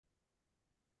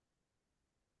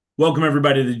Welcome,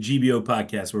 everybody, to the GBO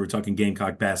podcast, where we're talking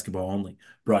Gamecock basketball only,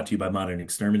 brought to you by Modern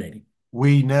Exterminating.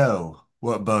 We know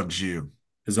what bugs you.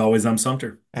 As always, I'm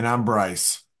Sumter. And I'm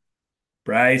Brice.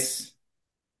 Brice,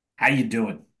 how you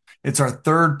doing? It's our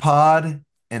third pod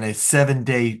in a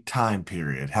 7-day time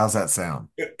period. How's that sound?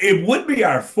 It would be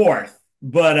our fourth,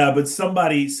 but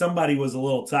somebody was a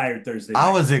little tired Thursday I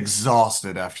night. was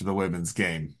exhausted after the women's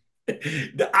game.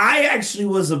 I actually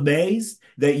was amazed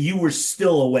that you were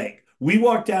still awake. We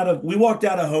walked out of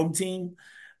home team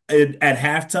at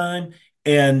halftime,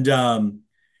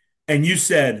 and you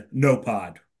said no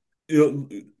pod.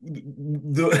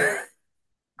 The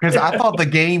Because I thought the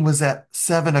game was at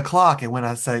 7 o'clock. And when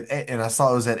I said, and I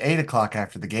saw it was at 8 o'clock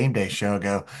after the game day show, I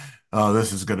go, oh,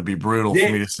 this is going to be brutal for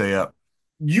me to stay up.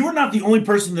 You were not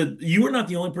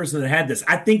the only person that had this.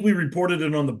 I think we reported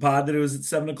it on the pod that it was at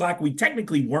 7 o'clock. We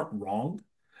technically weren't wrong.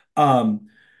 Um,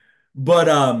 but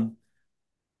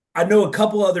I know a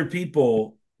couple other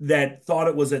people that thought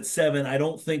it was at seven. I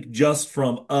don't think just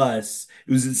from us.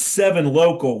 It was at seven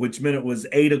local, which meant it was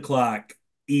 8 o'clock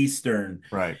Eastern.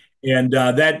 Right. And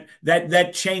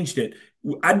that changed it.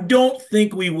 I don't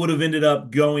think we would have ended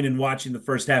up going and watching the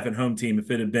first half at home team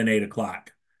if it had been 8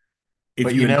 o'clock. If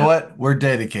But you you had know known. what? We're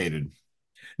dedicated.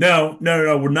 No, no, no,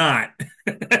 no, we're not.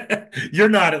 You're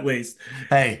not, at least.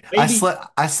 Hey, I Maybe slept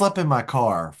I slept in my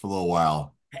car for a little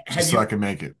while just have so I you could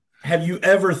make it. have you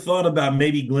ever thought about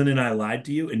maybe Glenn and I lied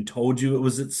to you and told you it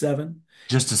was at seven?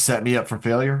 Just to set me up for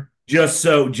failure. Just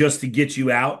to get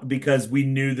you out because we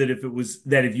knew that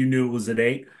if you knew it was at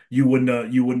eight, you wouldn't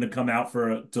have come out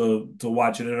to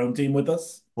watch it at home team with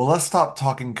us. Well, let's stop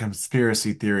talking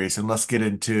conspiracy theories and let's get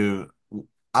into,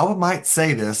 might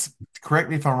say this, correct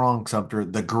me if I'm wrong, Sumter,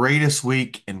 the greatest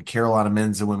week in Carolina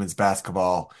men's and women's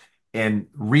basketball in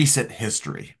recent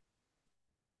history.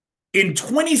 In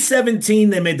 2017,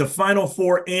 they made the Final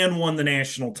Four and won the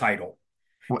national title.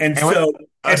 And And what, so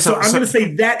uh, and so so, I'm so going to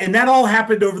say that, and that all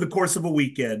happened over the course of a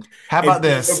weekend. how And about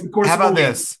so over this? the course How of a about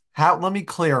week, this? Let me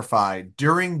clarify.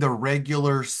 During the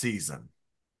regular season,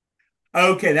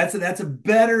 okay, that's a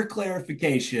better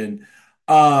clarification.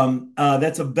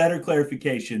 That's a better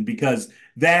clarification because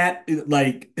that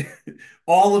like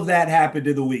all of that happened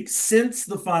in the week since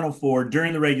the Final Four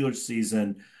during the regular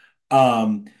season.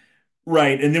 Um,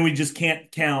 right, and then we just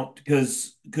can't count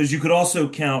because you could also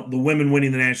count the women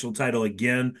winning the national title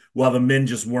again while the men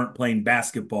just weren't playing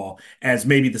basketball as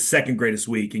maybe the second greatest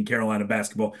week in Carolina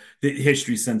basketball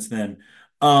history since then.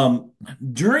 Um,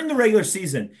 During the regular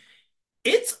season.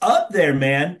 It's up there,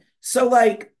 man. So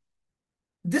like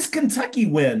this Kentucky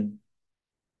win,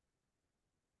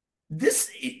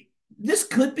 this this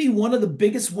could be one of the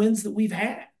biggest wins that we've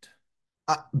had.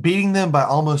 beating them by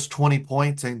almost 20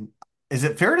 points. And is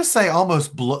it fair to say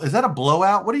is that a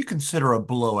blowout? What do you consider a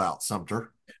blowout,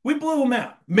 Sumter? We blew them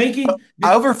out. Making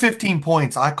Over 15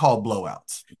 points, I call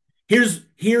blowouts.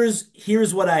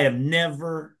 here's what I have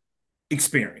never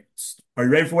experienced. Are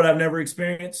you ready for what I've never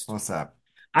experienced? What's that?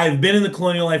 I've been in the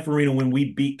Colonial Life Arena when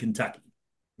we beat Kentucky,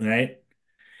 right?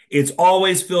 It's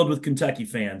always filled with Kentucky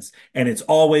fans, and it's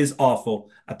always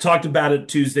awful. I talked about it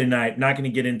Tuesday night. Not going to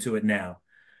get into it now.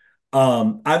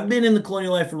 I've been in the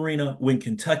Colonial Life Arena when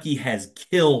Kentucky has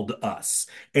killed us,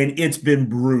 and it's been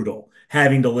brutal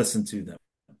having to listen to them.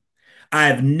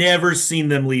 I've never seen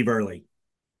them leave early.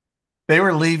 They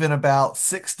were leaving about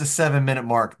 6 to 7 minute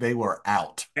mark. They were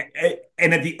out.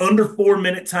 And at the under 4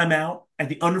 minute timeout,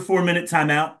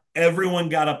 everyone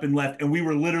got up and left, and we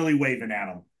were literally waving at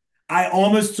them. I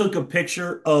almost took a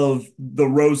picture of the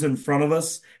rows in front of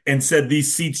us and said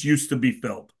these seats used to be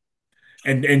filled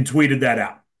and tweeted that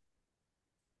out.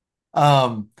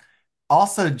 Um,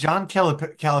 Also, John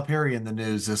Calipari in the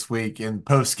news this week in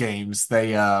post games.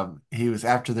 He was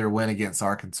after their win against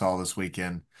Arkansas this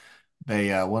weekend.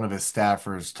 One of his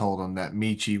staffers told him that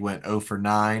Michi went 0 for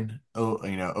 9, 0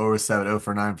 for 7, 0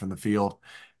 for 9 from the field,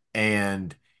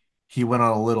 and he went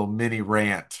on a little mini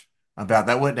rant about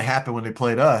that wouldn't happen when they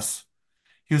played us.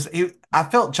 I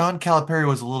felt John Calipari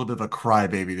was a little bit of a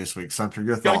crybaby this week. Sumter,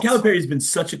 your John thoughts? Calipari has been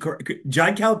such a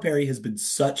John Calipari has been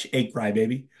such a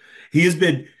crybaby. He has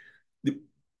been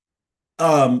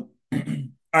all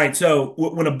right, so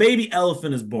when a baby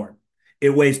elephant is born, it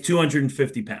weighs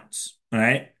 250 pounds. All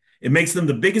right. It makes them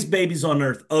the biggest babies on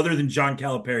earth other than John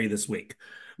Calipari this week.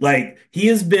 Like he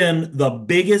has been the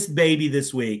biggest baby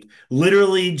this week,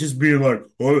 literally just being like,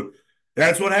 oh,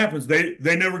 that's what happens. They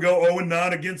never go 0 and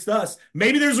 9 against us.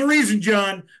 Maybe there's a reason,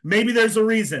 John. Maybe there's a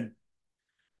reason.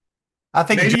 I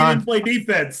think Maybe you didn't John, play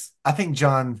defense. I think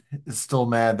John is still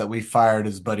mad that we fired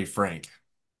his buddy Frank.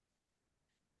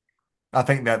 I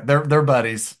think that they're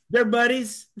buddies. They're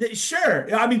buddies.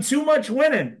 Sure. I mean, too much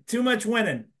winning. Too much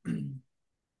winning.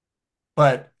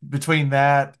 But between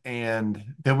that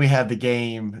and then we had the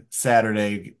game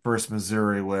Saturday versus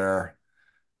Missouri where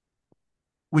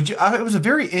it was a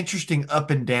very interesting up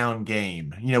and down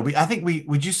game. I think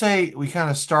would you say we kind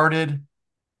of started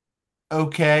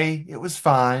okay? It was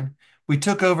fine. We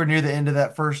took over near the end of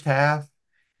that first half,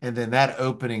 and then that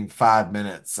opening 5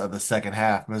 minutes of the second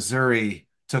half, Missouri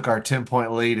took our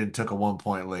 10-point lead and took a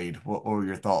 1-point lead. What were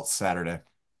your thoughts Saturday?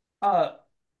 Uh,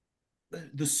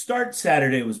 the start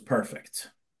Saturday was perfect.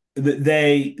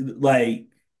 They like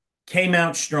came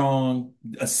out strong,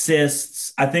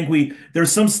 assists. I think there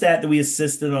was some stat that we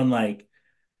assisted on like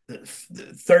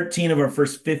 13 of our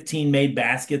first 15 made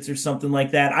baskets or something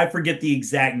like that. I forget the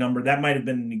exact number. That might have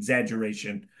been an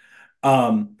exaggeration.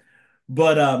 Um,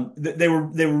 but they were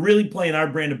really playing our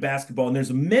brand of basketball. And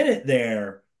there's a minute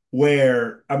there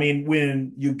where I mean,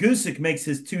 when Ugusic makes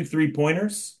his 2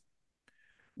 3-pointers,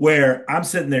 where I'm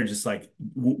sitting there just like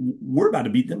we're about to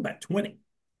beat them by 20.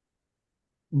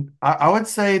 I would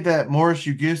say that Morris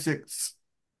Ugusic's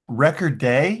record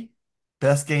day,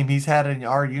 best game he's had in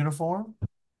our uniform.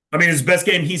 I mean, it's the best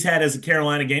game he's had as a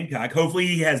Carolina Gamecock. Hopefully,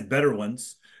 he has better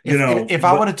ones, If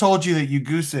I would But have told you that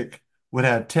Ugusic would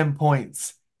have 10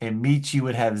 points and Michi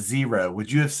would have 0,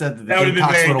 would you have said that the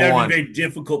Gamecocks would have that would be won? very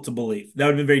difficult to believe. That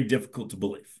would have been very difficult to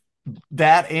believe.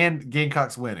 That and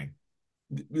Gamecocks winning.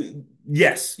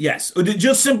 Yes, yes.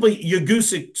 Just simply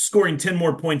Yagusic scoring 10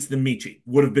 more points than Michi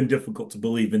would have been difficult to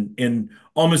believe in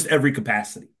almost every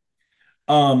capacity.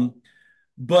 Um,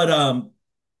 but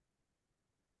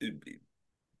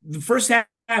the first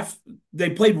half they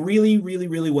played really, really,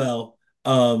 really well.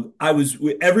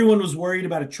 Everyone was worried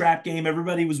about a trap game.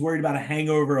 Everybody was worried about a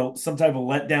hangover, some type of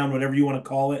letdown, whatever you want to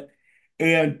call it.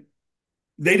 And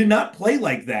they did not play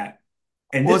like that.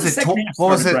 And What then was the it? second half What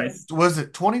was started, it? Bryce. Was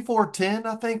it 24-10?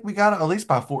 I think we got it at least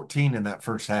by 14 in that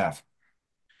first half.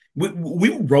 We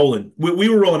were rolling. We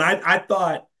were rolling. I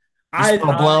thought You smell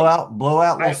a I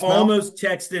blowout little I smell? almost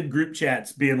texted group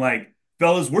chats being like,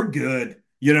 fellas, we're good.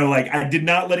 Like I did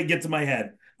not let it get to my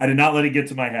head. I did not let it get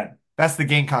to my head. That's the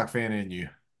Gamecock fan in you.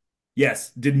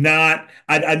 Yes, did not.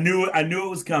 I knew it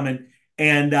was coming.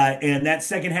 And that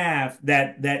second half,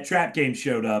 that trap game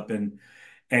showed up and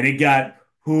it got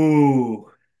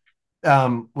whoo.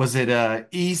 Was it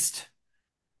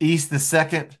East the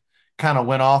second kind of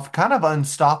went off, kind of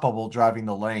unstoppable driving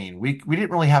the lane. We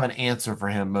didn't really have an answer for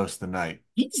him most of the night.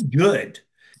 He's good.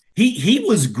 He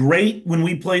was great when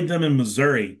we played them in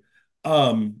Missouri.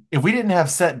 Um, If we didn't have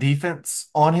set defense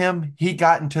on him, he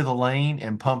got into the lane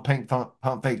and pump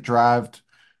fake drived,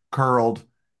 curled,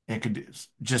 and could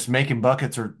just making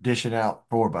buckets or dishing out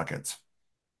 4 buckets.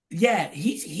 Yeah,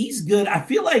 he's good. I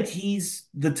feel like he's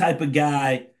the type of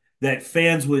guy that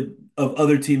fans would of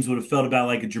other teams would have felt about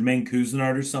like a Jermaine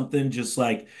Couisnard or something. Just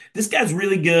like this guy's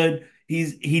really good.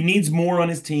 He needs more on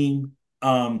his team.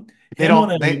 They Him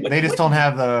on don't a they just don't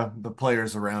have the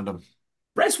players around him.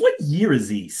 Bryce, what year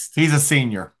is East? He's a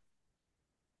senior.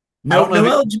 I No, don't know no if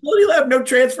it, eligibility left, no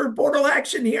transfer portal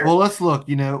action well, here. let's look.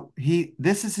 He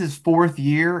this is his fourth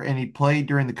year and he played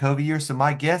during the COVID year. So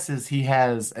my guess is he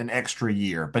has an extra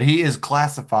year, but he is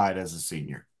classified as a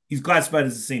senior. He's classified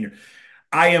as a senior.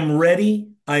 I am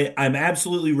ready. I'm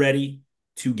absolutely ready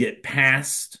to get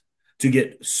to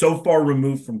get so far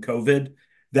removed from COVID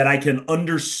that I can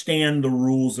understand the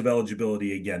rules of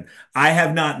eligibility again. I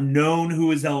have not known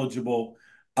who is eligible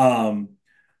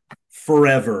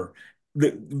forever.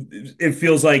 It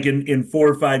feels like in 4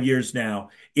 or 5 years now,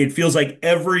 it feels like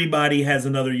everybody has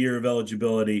another year of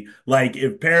eligibility. Like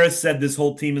if Paris said this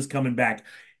whole team is coming back,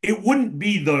 it wouldn't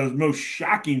be the most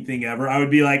shocking thing ever. I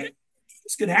would be like,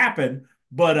 this could happen,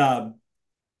 but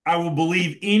I will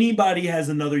believe anybody has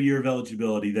another year of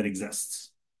eligibility that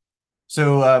exists.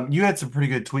 So you had some pretty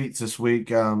good tweets this week.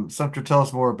 Sumter, tell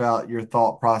us more about your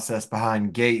thought process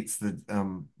behind Gates, the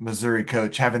Missouri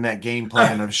coach, having that game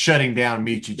plan of shutting down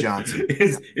Michi Johnson.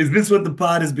 Is this what the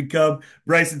pod has become?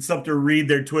 Brice and Sumter read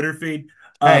their Twitter feed.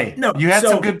 Hey, No, you had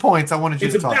some so good points. I wanted you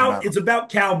to talk about it's them. about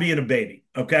Cal being a baby.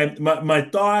 Okay, my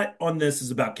thought on this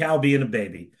is about Cal being a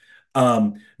baby.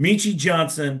 Michi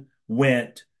Johnson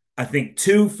went, I think,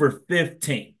 2 for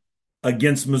 15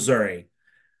 against Missouri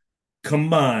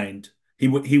combined. He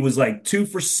was like 2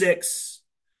 for 6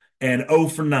 and 0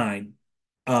 for 9.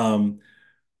 Um,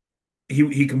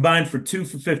 he combined for 2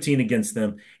 for 15 against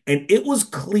them, and it was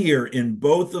clear in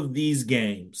both of these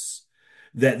games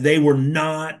that they were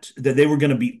going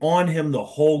to be on him the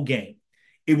whole game.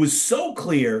 It was so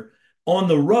clear on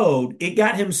the road, it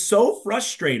got him so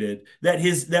frustrated that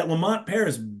Lamont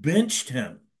Paris benched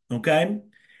him. Okay.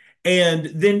 And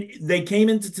then they came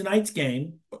into tonight's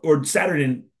game or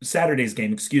Saturday's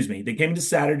game, excuse me. They came into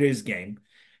Saturday's game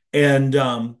and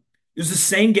it was the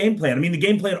same game plan. I mean, the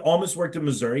game plan almost worked in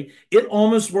Missouri. It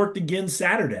almost worked again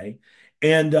Saturday.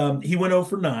 And he went 0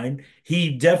 for 9.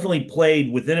 He definitely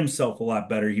played within himself a lot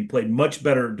better. He played much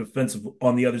better defensive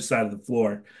on the other side of the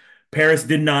floor. Paris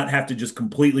did not have to just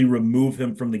completely remove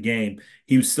him from the game.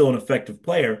 He was still an effective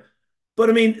player. But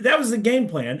I mean, that was the game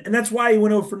plan. And that's why he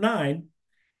went 0 for 9.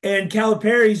 And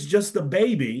Calipari's just a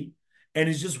baby and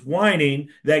is just whining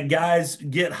that guys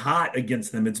get hot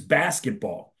against them. It's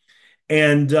basketball.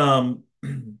 And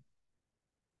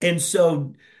and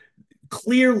so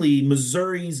clearly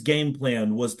Missouri's game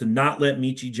plan was to not let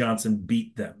Michi Johnson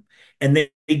beat them. And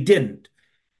they didn't,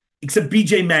 except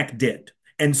BJ Mack did.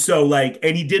 And so like,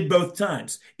 and he did both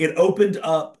times. It opened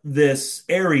up this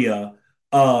area.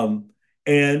 And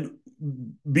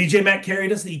BJ Mack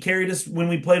carried us. He carried us when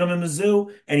we played him in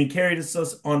Mizzou, and he carried us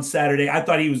on Saturday. I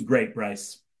thought he was great,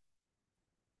 Brice.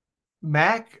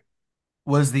 Mac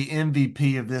was the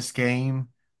MVP of this game,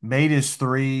 made his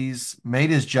threes, made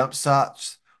his jump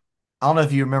shots. I don't know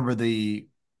if you remember the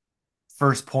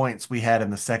first points we had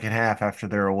in the second half after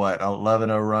their what,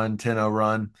 11-0 run, 10-0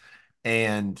 run.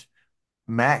 And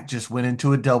Mac just went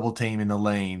into a double team in the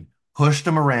lane, pushed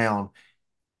him around,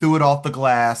 threw it off the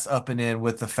glass up and in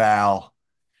with the foul.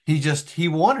 He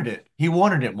wanted it. He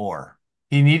wanted it more.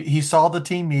 He saw the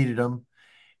team needed him.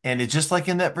 And it's just like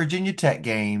in that Virginia Tech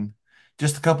game,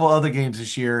 just a couple other games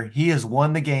this year, he has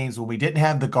won the games when we didn't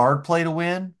have the guard play to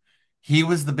win. He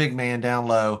was the big man down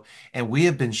low, and we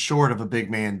have been short of a big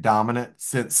man dominant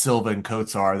since Silva and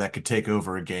Kotsar that could take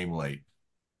over a game late.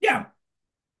 Yeah,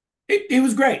 it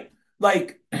was great.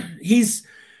 Like he's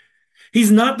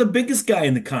he's not the biggest guy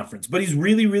in the conference, but he's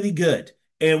really, really good.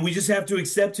 And we just have to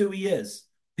accept who he is.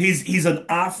 He's an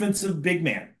offensive big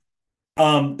man.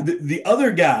 The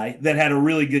other guy that had a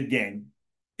really good game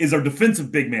is our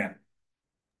defensive big man.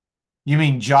 You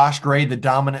mean Josh Gray, the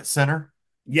dominant center?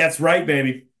 Yes, right,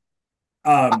 baby.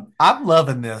 Um, I'm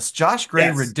loving this. Josh Gray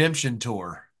yes, redemption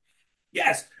tour.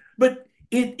 yes, but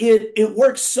it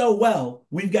works so well.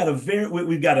 We've got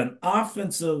an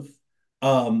offensive,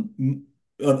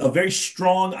 a very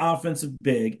strong offensive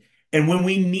big, and when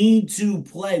we need to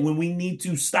play, when we need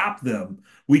to stop them,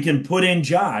 we can put in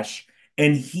Josh,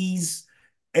 and he's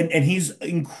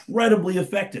incredibly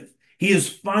effective. He has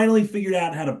finally figured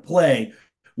out how to play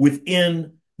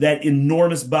within that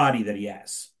enormous body that he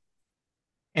has.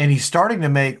 And he's starting to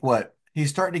make what? He's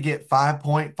starting to get 5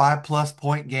 point, 5+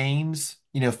 point games,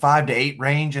 5 to 8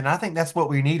 range. And I think that's what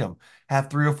we need him. Have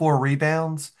 3 or 4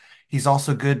 rebounds. He's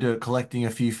also good to collecting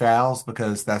a few fouls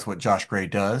because that's what Josh Gray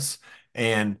does.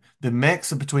 And the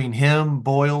mix between him,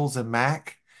 Boyles, and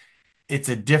Mack, it's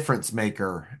a difference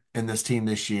maker in this team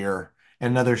this year.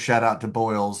 And another shout out to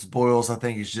Boyles. Boyles, I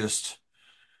think, is just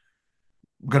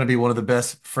going to be one of the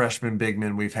best freshman big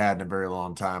men we've had in a very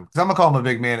long time. Because I'm going to call him a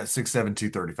big man at 6'7",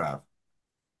 235.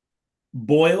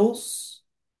 Boyles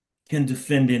can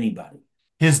defend anybody.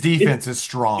 His It, defense is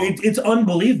strong. it's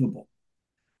unbelievable.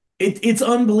 It's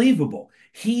unbelievable.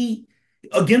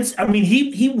 I mean,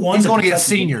 he won He's the going against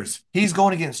Kentucky game. seniors. He's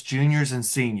going against juniors and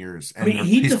seniors, I mean, and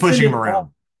he he's pushing them defended all around.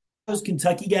 those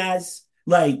Kentucky guys.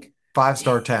 Like,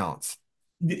 5-star talents.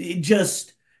 it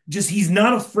just he's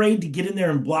not afraid to get in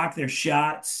there and block their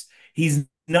shots. He's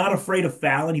not afraid of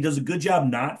fouling. He does a good job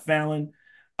not fouling.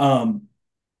 Um,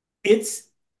 it's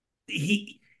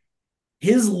he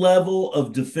his level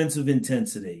of defensive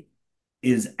intensity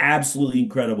is absolutely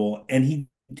incredible, and he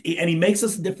makes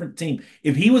us a different team.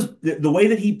 If he was the way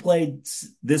that he played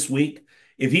this week,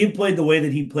 if he had played the way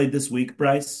that he played this week,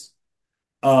 Brice,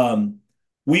 um,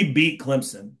 we beat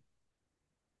Clemson.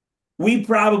 We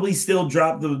probably still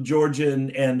dropped the Georgia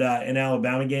and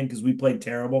Alabama game because we played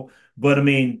terrible. But I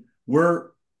mean, we're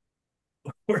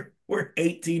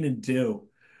 18-2,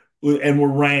 and we're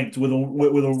ranked with a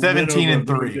win 17 over a and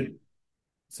really 3. good.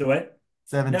 So what?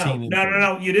 17 No, and no, no, 3.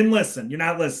 no. You didn't listen. You're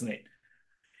not listening.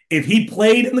 If he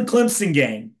played in the Clemson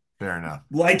game Fair enough.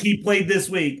 like he played this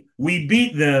week, we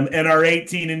beat them and are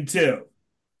 18-2.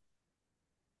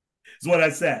 Is what I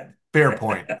said. Fair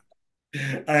point. All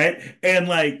right. And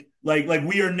like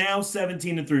we are now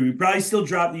 17-3. We probably still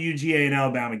dropped the UGA and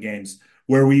Alabama games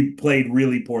where we played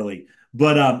really poorly.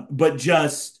 But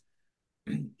just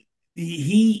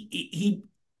he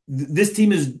this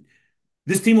team is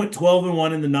this team went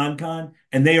 12-1 in the non-con,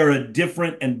 and they are a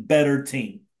different and better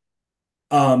team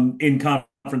in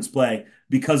conference play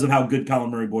because of how good Colin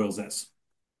Murray Boyles is.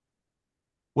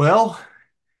 Well,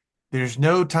 there's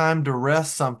no time to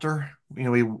rest, Sumter.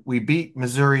 We beat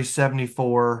Missouri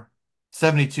 74,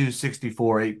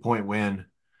 72-64, 8-point win.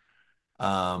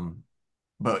 Um,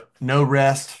 but no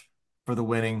rest for the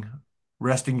winning.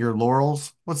 Resting your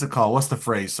laurels. What's it called? What's the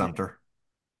phrase, Sumter?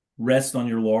 Rest on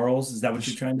your laurels. Is that what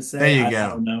you're Just trying to there say? you I go.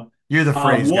 don't know. You're the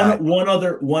phrase guy. One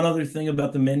other thing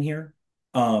about the men here.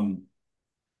 Um,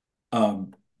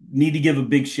 um, Need to give a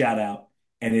big shout out,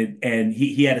 and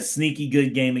he had a sneaky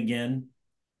good game again.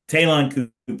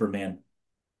 Talon Cooper, man,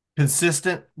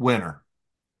 Consistent winner.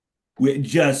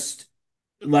 just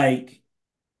like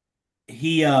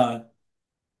he uh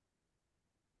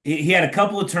he had a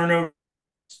couple of turnovers,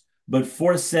 but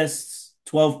 4 assists,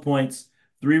 12 points,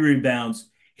 3 rebounds.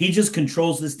 He just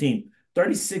controls this team.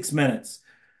 36 minutes.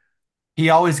 He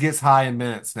always gets high in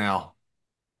minutes now.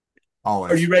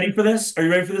 Are you Always. ready for this? Are you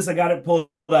ready for this? I got it pulled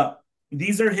up.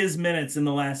 These are his minutes in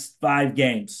the last 5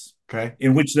 games, Okay.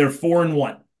 in which they're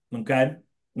 4-1. Okay.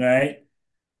 All right.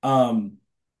 Um,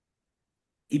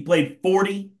 he played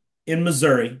 40 in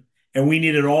Missouri, and we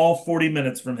needed all 40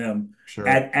 minutes from him Sure.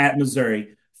 at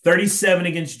Missouri. 37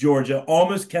 against Georgia,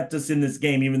 almost kept us in this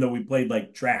game, even though we played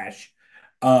like trash.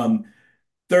 Um,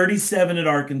 37 at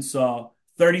Arkansas,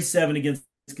 37 against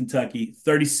Kentucky,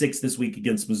 36 this week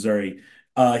against Missouri.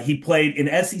 He played in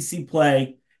SEC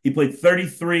play. He played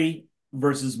 33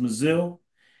 versus Mizzou,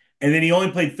 and then he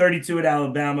only played 32 at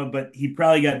Alabama, but he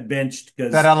probably got benched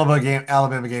That because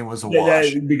Alabama game was a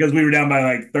wash. because we were down by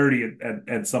like 30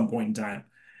 at some point in time.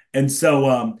 And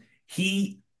so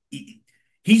he,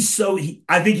 he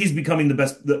I think he's becoming the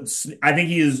best. I think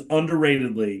he is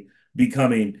underratedly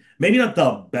becoming maybe not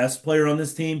the best player on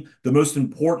this team, the most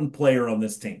important player on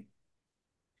this team.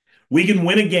 We can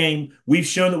win a game. We've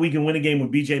shown that we can win a game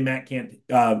when BJ Mack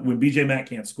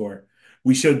can't score.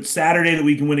 We showed Saturday that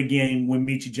we can win a game when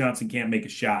Michi Johnson can't make a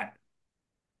shot.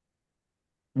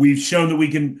 We've shown that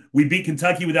we beat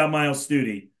Kentucky without Miles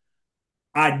Studi.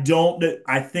 I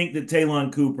think that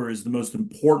Talon Cooper is the most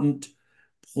important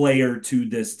player to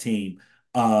this team.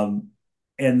 Um,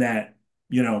 and that,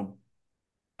 you know,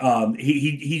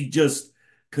 he just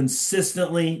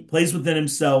consistently plays within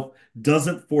himself,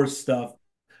 doesn't force stuff,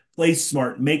 plays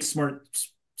smart, makes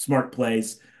smart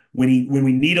plays. When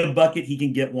we need a bucket, he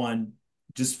can get one.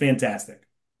 Just fantastic.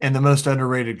 And the most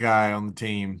underrated guy on the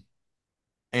team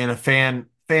and a fan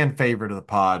favorite of the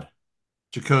pod,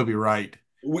 Jacoby Wright.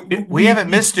 We haven't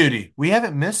missed duty. We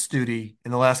haven't missed duty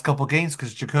in the last couple games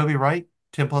because Jacoby Wright,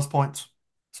 10 plus points.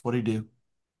 That's what he do.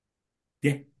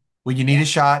 Yeah. When you need a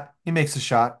shot, he makes a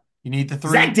shot. You need the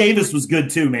Zach three. Davis was good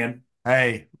too, man.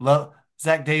 Hey, love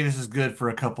Zach Davis is good for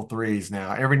a couple threes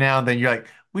now. Every now and then you're like,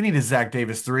 we need a Zach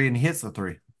Davis three, and he hits the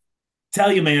three.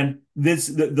 Tell you, man, this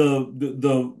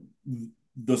the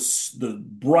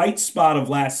bright spot of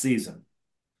last season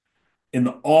in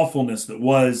the awfulness that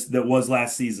was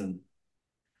last season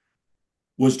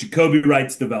was Jacoby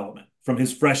Wright's development from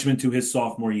his freshman to his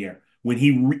sophomore year. When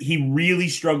he really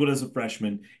struggled as a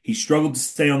freshman, he struggled to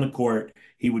stay on the court.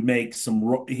 He would make some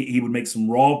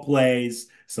raw plays,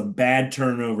 some bad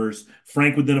turnovers.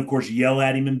 Frank would then, of course, yell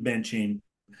at him and bench him.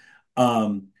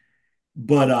 Um,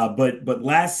 but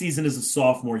last season as a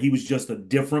sophomore, he was just a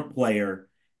different player.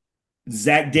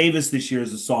 Zach Davis this year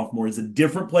as a sophomore is a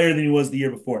different player than he was the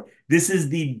year before. This is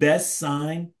the best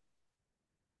sign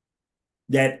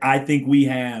that I think we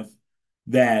have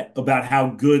that about how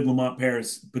good Lamont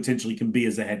Paris potentially can be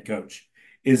as a head coach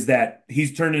is that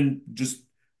he's turning just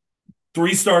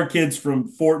 3-star kids from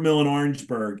Fort Mill and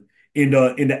Orangeburg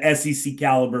into SEC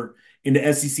caliber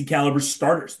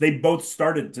starters. They both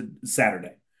started to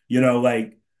Saturday,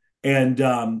 like, and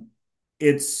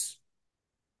it's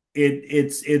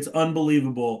it's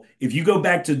unbelievable. If you go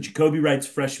back to Jacoby Wright's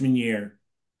freshman year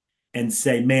and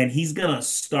say, man, he's gonna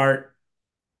start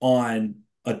on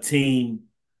a team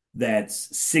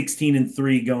that's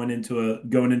 16-3 going into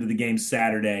the game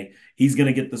Saturday. He's going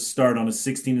to get the start on a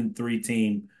 16-3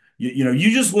 team.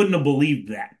 You just wouldn't have believed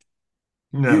that.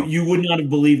 You No. you would not have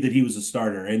believed that he was a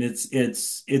starter, and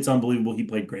it's unbelievable. He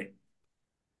played great.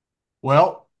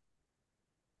 Well,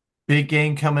 big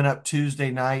game coming up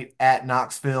Tuesday night at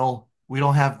Knoxville. We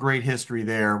don't have great history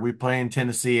there. We play in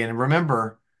Tennessee, and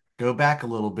remember, go back a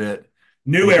little bit.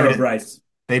 New They beat era, it. Brice.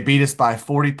 They beat us by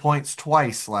 40 points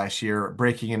twice last year,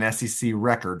 breaking an SEC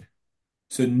record.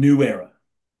 It's a new era.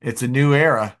 It's a new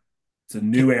era. It's a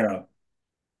new era.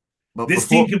 But This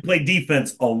team before, can play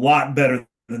defense a lot better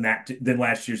than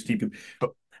last year's team could.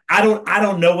 but I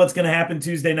don't know what's going to happen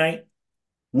Tuesday night.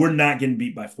 We're not getting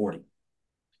beat by 40.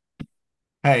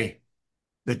 hey,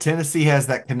 the Tennessee has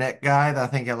that connect guy that I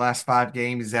think at last 5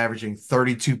 games he's averaging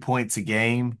 32 points a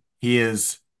game. He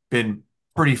has been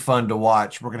pretty fun to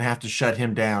watch. We're going to have to shut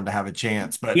him down to have a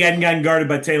chance. He But hadn't gotten guarded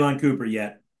by Talon Cooper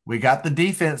yet. we got the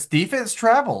defense. Defense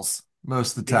travels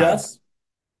most of the It time. does.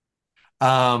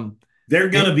 Um, They're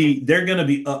it, gonna be they're gonna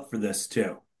be up for this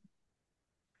too.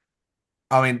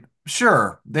 I mean,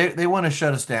 sure, they want to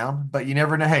shut us down, but you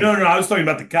never know. No, Hey, no, no. I was talking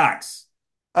about the Cox.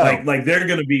 oh, They're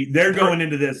gonna be they're they're, going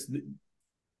into this.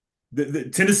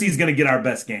 Tennessee's gonna get our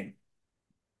best game.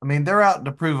 I mean, they're out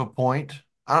to prove a point.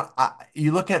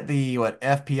 You look at the what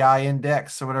FPI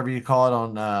index or whatever you call it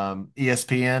on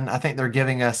ESPN. I think they're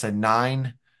giving us a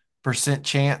 9%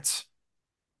 chance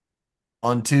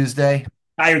on Tuesday.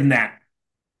 Higher than that.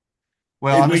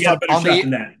 Well, I'm We just got a better shot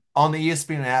than that. on the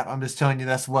ESPN app. I'm just telling you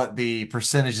that's what the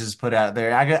percentages put out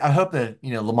there. I hope that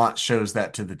Lamont shows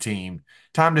that to the team.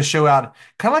 Time to show out,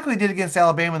 kind of like we did against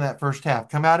Alabama in that first half.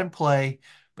 Come out and play,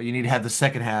 but you need to have the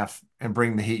second half and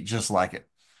bring the heat just like it.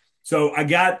 So I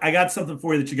got something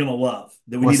for you that you're gonna love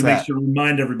that we need What's to make that? sure to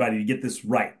remind everybody to get this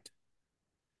right.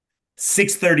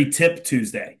 6:30 tip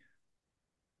Tuesday.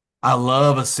 I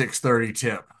love a 6:30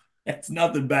 tip That's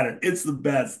nothing better. It's the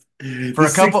best. for The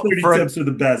a couple 6:30 tips are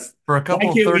the best. for a Why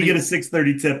couple can't we get 30 a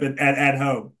 6:30 tip at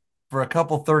home? for a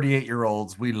couple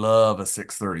 38-year-olds. We love a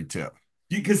 6:30 tip.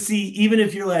 You can see, even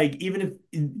if you're like, even if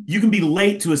you can be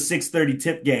late to a 6:30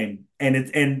 tip game,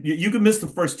 and you can miss the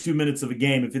first 2 minutes of a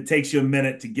game if it takes you a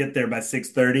minute to get there by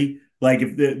 6:30, like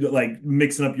if like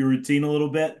mixing up your routine a little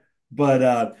bit. But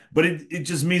it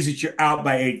just means that you're out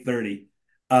by 8:30,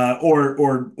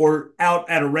 or out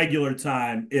at a regular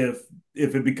time if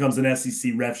it becomes an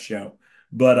SEC ref show.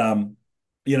 But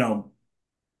you know,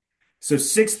 so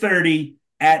 6:30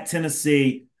 at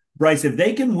Tennessee. Brice, if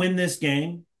they can win this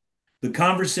game, the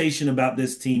conversation about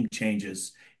this team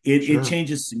changes. It Sure.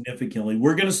 changes significantly.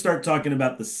 We're going to start talking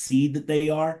about the seed that they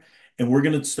are, and we're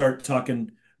going to start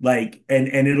talking like, and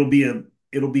it'll be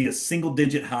a single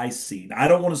digit high seed. I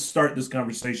don't want to start this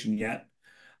conversation yet.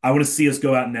 I want to see us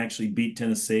go out and actually beat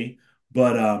Tennessee.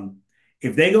 But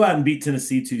if they go out and beat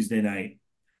Tennessee Tuesday night,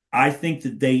 I think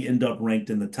that they end up ranked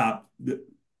in the top.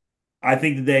 I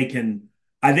think that they can.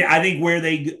 I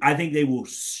think they will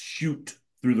shoot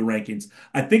through the rankings.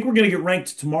 I think we're going to get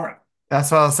ranked tomorrow.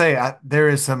 That's what I'll say. There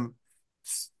is some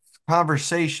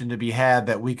conversation to be had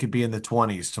that we could be in the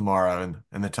 20s tomorrow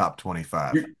in the top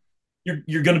You're 25.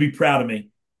 you're going to be proud of me.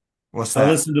 What's I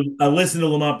that? listened to I listened to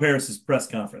Lamont Paris's press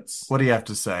conference. What do you have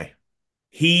to say?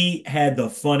 He had the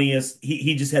funniest.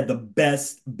 He just had the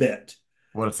best bit.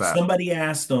 What is that? Somebody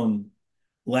asked him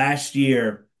last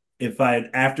year if I had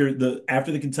after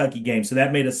the Kentucky game, so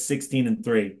that made us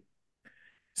 16-3.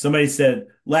 Somebody said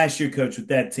last year, coach, with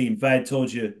that team, if I had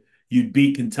told you you'd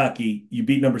beat Kentucky, you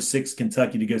beat number six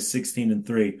Kentucky to go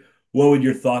 16-3, what would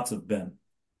your thoughts have been?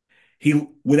 He,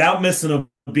 without missing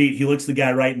a beat, he looks the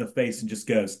guy right in the face and just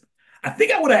goes, I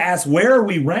think I would have asked, where are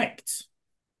we ranked?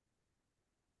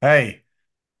 Hey,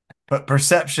 but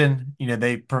perception,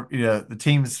 the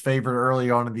team's favored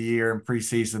early on in the year in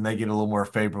preseason, they get a little more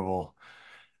favorable.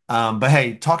 But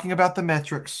hey, talking about the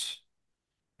metrics,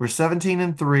 we're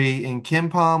 17-3. In Kim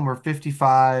Palm, we're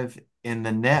 55. In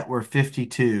the net, we're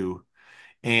 52.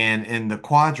 And in the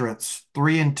quadrants,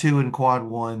 3-2 in quad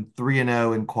one,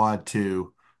 3-0 in quad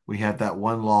two. We have that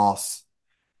one loss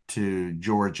to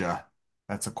Georgia.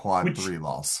 That's a quad Which three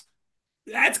loss.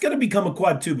 that's going to become a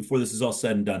quad two before this is all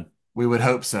said and done. We would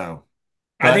hope so.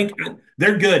 I But think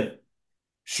they're good.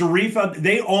 Sharif,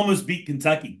 they almost beat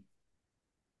Kentucky.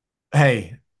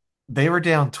 hey, they were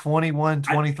down 21,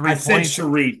 I 23 said points.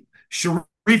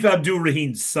 Sharif Abdul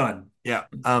Rahim's son. Yeah.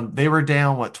 They were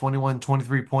down, what, 21,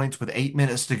 23 points with 8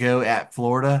 minutes to go at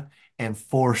Florida and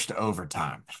forced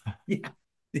overtime. Yeah,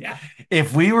 yeah,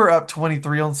 If we were up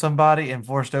 23 on somebody and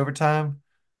forced overtime,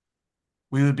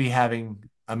 we would be having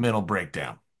a mental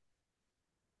breakdown.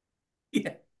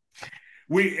 yeah.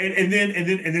 We and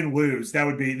then lose. That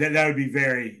would be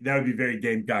very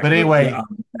Gamecock. But anyway,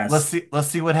 let's Yes. see let's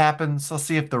see what happens. Let's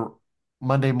see if the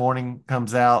Monday morning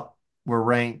comes out. We're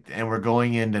ranked and we're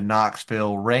going into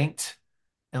Knoxville ranked.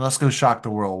 And let's go shock the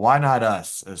world. Why not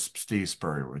us, as Steve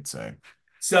Spurrier would say?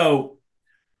 So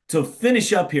to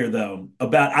finish up here, though,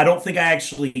 I don't think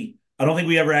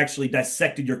we ever actually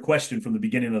dissected your question from the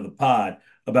beginning of the pod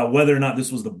about whether or not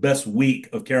this was the best week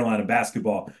of Carolina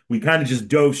basketball. We kind of just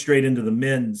dove straight into the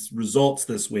men's results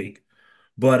this week.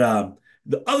 But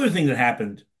the other thing that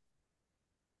happened,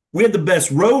 we had the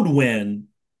best road win,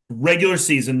 regular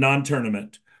season,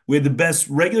 non-tournament. We had the best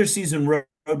regular season road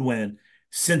win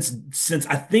since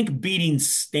I think beating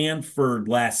Stanford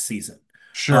last season.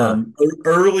 Sure.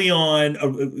 Early on,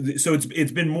 so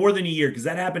it's been more than a year because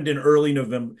that happened in early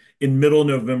November, in middle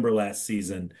November last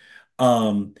season.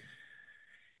 Um,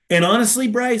 and honestly,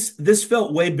 Brice, this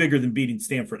felt way bigger than beating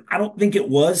Stanford. I don't think it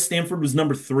was. Stanford was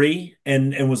number three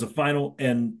and was a final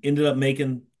and ended up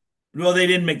making. Well, they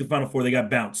didn't make the final four. They got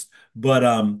bounced. But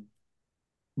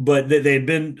but they had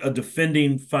been a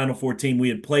defending Final Four team. We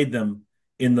had played them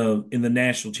in the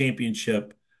national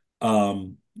championship,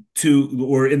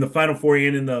 or in the Final Four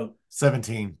and in the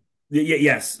 17.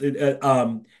 yes,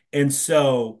 and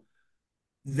so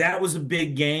that was a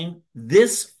big game.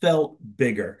 This felt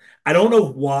bigger. I don't know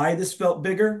why this felt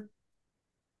bigger,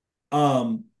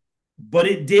 um, but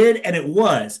it did, and it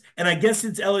was. And I guess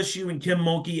it's LSU and Kim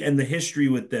Mulkey and the history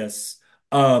with this.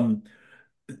 Um,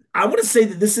 I want to say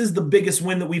that this is the biggest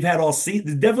win that we've had all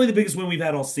season. Definitely the biggest win we've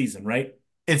had all season, right?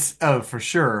 It's oh for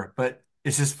sure, but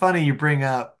it's just funny you bring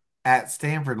up at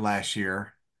Stanford last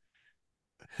year.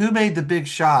 Who made the big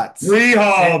shots in,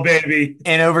 Hall, baby.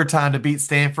 in overtime to beat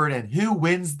Stanford, and who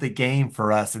wins the game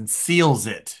for us and seals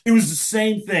it? It was the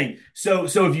same thing. So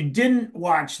if you didn't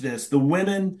watch this, the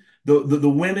women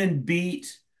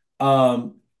beat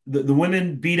the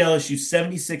women beat LSU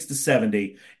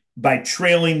 76-70 by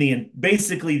trailing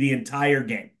basically the entire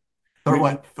game.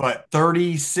 What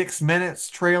 36 minutes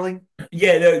trailing?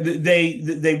 Yeah,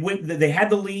 they went they had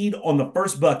the lead on the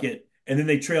first bucket, and then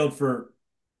they trailed for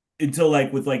until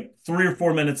like with like 3 or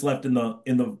 4 minutes left in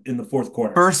the fourth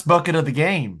quarter. First bucket of the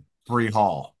game, Bree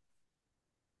Hall.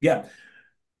 Yeah.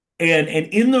 And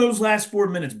in those last 4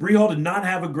 minutes, Bree Hall did not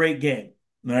have a great game.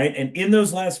 Right. And in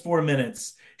those last 4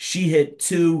 minutes, she hit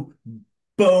two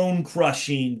bone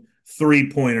crushing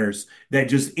 3 pointers that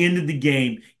just ended the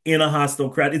game in a hostile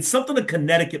crowd. It's something a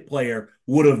Connecticut player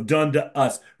would have done to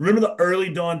us. Remember the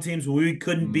early dawn teams when we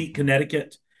couldn't beat Mhm.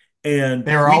 Connecticut and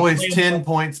They were we always play them 10 well,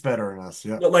 points better than us.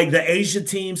 Yep. like the Asia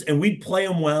teams, and we'd play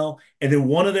them well, and then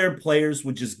one of their players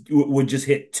would just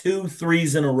hit two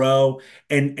threes in a row,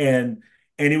 and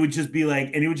it would just be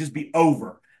like, and it would just be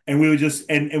over, and we would just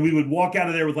and we would walk out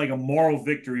of there with like a moral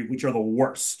victory, which are the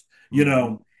worst, you Mhm.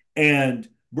 know. And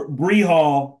Bree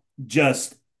Hall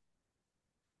just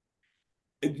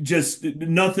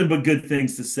nothing but good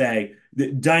things to say.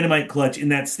 The dynamite clutch in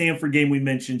that Stanford game we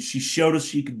mentioned. She showed us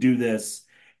she could do this,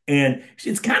 and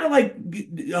it's kind of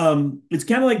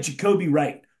like Jacoby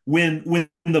Wright when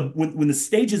the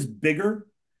stage is bigger,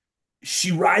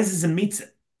 she rises and meets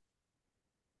it.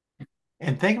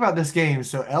 And think about this game.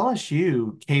 So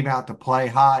LSU came out to play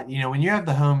hot. You know, when you have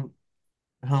the home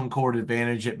court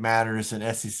advantage, it matters in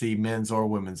SEC men's or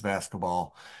women's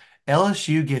basketball.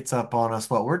 LSU gets up on us.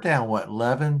 We're down,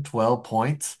 11, 12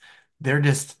 points. They're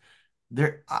just,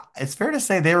 it's fair to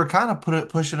say they were kind of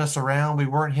pushing us around. We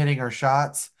weren't hitting our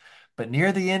shots. But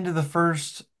near the end of the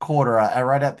first quarter,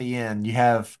 right at the end, you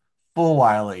have Full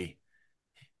Wiley.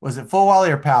 Was it Full Wiley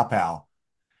or Pow Pow?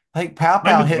 I think Pow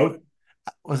Might Pow have been hit, both.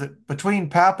 was it between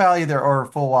Pow Pow either or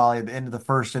Full Wiley at the end of the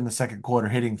first and the second quarter,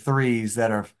 hitting threes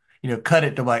that are, cut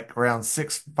it to like around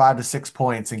 5 to 6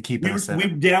 points and keeping We us were in we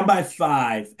it. were down by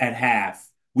 5 at half.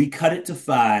 We cut it to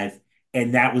 5,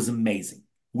 and that was amazing.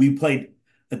 We played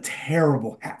a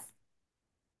terrible half.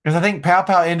 Because I think Pow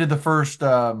Pow ended the first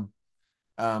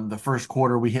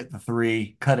quarter. We hit the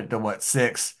three, cut it to what,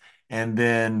 6, and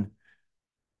then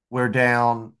we're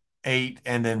down 8,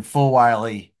 and then Full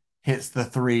Wiley hits the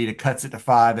three to cuts it to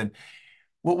 5. And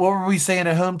what were we saying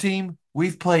at home team?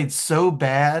 We've played so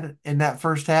bad in that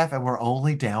first half, and we're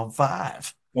only down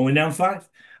 5. Only down 5.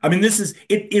 I mean, this is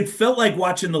it. It felt like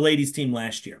watching the ladies' team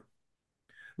last year.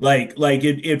 Like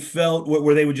it felt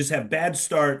where they would just have bad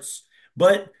starts.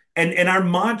 But and our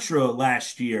mantra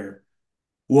last year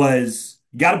was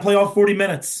you got to play all 40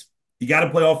 minutes. You got to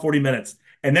play all 40 minutes.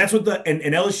 And that's what and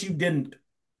LSU didn't.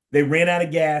 They ran out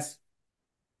of gas.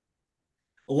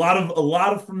 A lot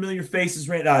of familiar faces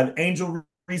ran. Angel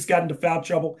Reese got into foul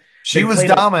trouble. She They was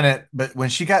played a dominant, but when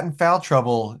she got in foul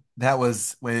trouble, that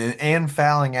was when and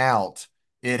fouling out,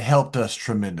 it helped us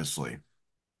tremendously.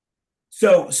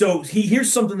 so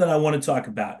here's something that I want to talk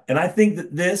about. And I think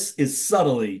that this is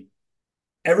subtly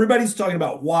everybody's talking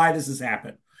about why this has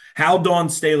happened. How Dawn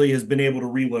Staley has been able to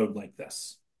reload like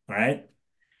this. All right.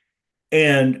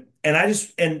 And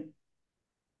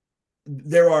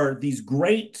there are these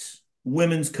great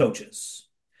women's coaches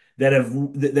that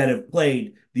have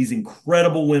played these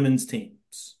incredible women's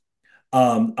teams,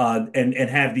 and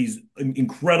have these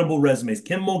incredible resumes.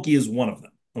 Kim Mulkey is one of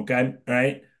them. Okay, all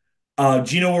right.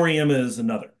 Gino Auriemma is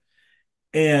another.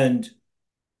 And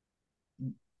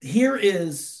here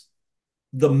is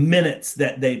the minutes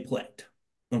that they played.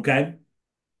 Okay,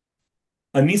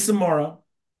 Anissa Mara,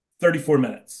 34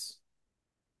 minutes.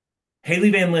 Haley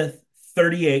Van Lith,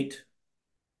 38.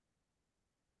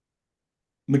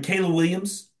 Michaela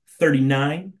Williams,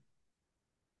 39.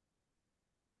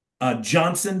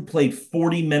 Johnson played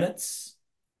 40 minutes.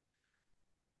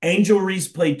 Angel Reese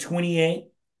played 28.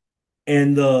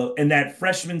 And that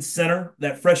freshman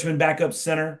backup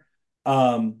center,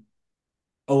 um,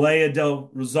 Alea Del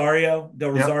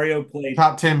Yep. Rosario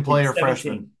Top 10 played player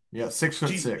freshman. 17. Yeah, 6 foot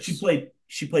She six.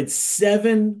 played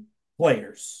seven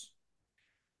players.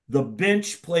 The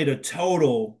bench played a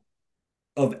total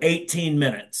of 18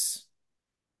 minutes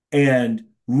and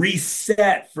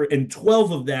reset for, and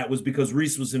 12 of that was because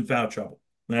Reese was in foul trouble,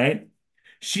 right?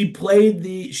 She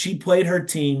played her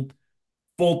team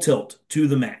full tilt to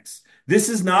the max. This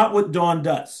is not what Dawn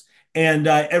does. And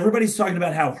everybody's talking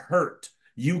about how hurt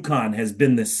UConn has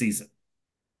been this season,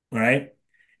 right?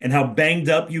 And how banged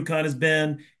up UConn has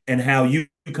been, and how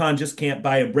UConn just can't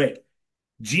buy a break.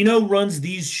 Gino runs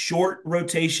these short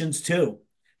rotations too.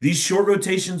 These short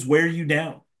rotations wear you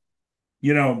down.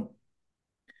 You know,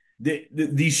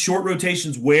 these short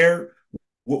rotations wear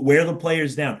the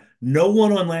players down. No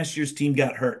one on last year's team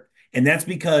got hurt, and that's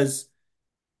because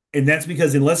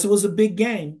unless it was a big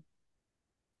game,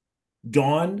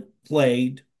 Dawn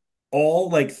played all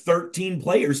like 13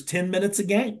 players 10 minutes a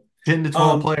game. 10 to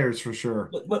 12 Um, players for sure.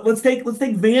 let's take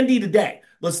Vandy today.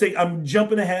 Let's take. I'm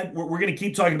jumping ahead. We're going to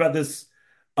keep talking about this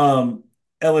um,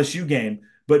 LSU game,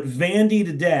 but Vandy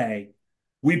today.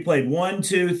 We played one,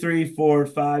 two, three, four,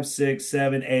 five, six,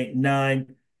 seven, eight,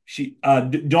 nine.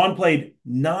 Dawn played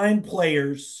nine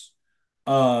players.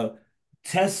 Uh,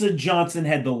 Tessa Johnson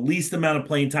had the least amount of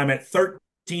playing time at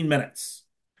 13 minutes.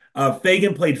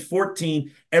 Fagan played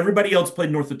 14. Everybody else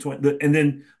played north of 20, and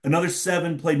then another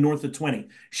seven played north of 20.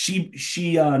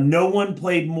 No one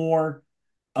played more.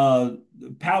 Uh,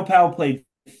 Pow Pow played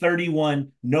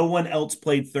 31. No one else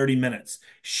played 30 minutes.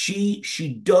 She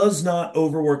does not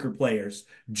overwork her players.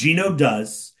 Gino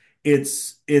does.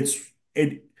 It's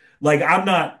it like I'm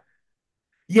not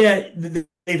yeah,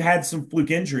 they've had some fluke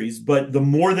injuries, but the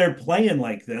more they're playing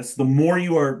like this, the more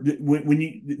you are when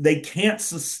you they can't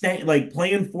sustain like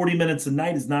playing 40 minutes a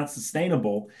night is not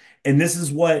sustainable. And this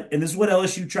is what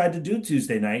LSU tried to do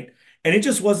Tuesday night, and it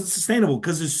just wasn't sustainable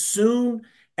because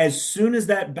as soon as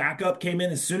that backup came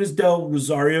in, as soon as Del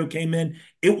Rosario came in,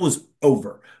 it was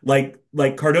over. Like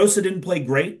Cardosa didn't play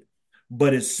great,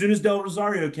 but as soon as Del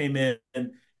Rosario came in,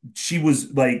 she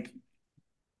was like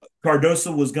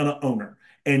Cardosa was going to own her,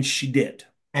 and she did.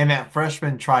 And that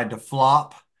freshman tried to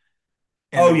flop,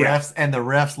 and Oh yeah, the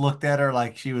refs looked at her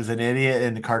like she was an idiot.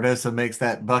 And Cardoso makes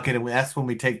that bucket, and that's when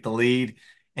we take the lead.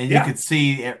 And you yeah, could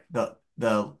see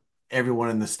the everyone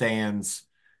in the stands,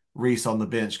 Reese on the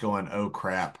bench going, "Oh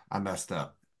crap, I messed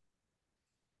up."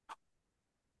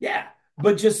 yeah.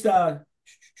 But just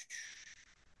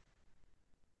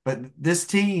But this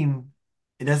team,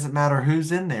 it doesn't matter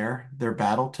who's in there. They're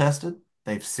battle tested.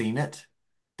 They've seen it.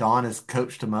 Dawn has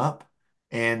coached them up,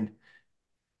 and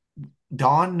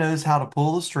Dawn knows how to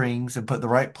pull the strings and put the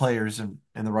right players in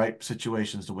the right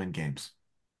situations to win games.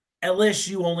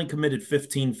 LSU only committed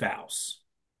 15 fouls.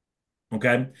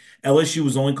 Okay, LSU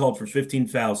was only called for 15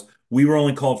 fouls. We were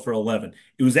only called for 11.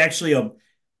 It was actually a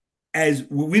as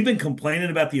we've been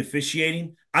complaining about the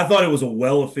officiating. I thought it was a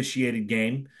well officiated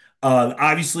game.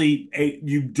 Obviously,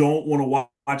 you don't want to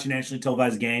watch a nationally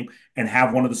televised game and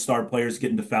have one of the star players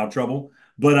get into foul trouble.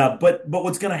 But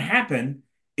what's going to happen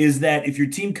is that if your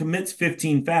team commits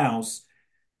 15 fouls,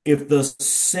 if the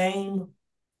same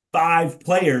five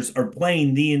players are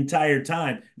playing the entire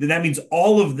time, then that means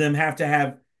all of them have to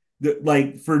have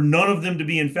like for none of them to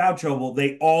be in foul trouble,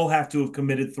 they all have to have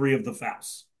committed three of the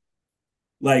fouls.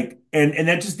 Like and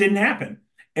that just didn't happen.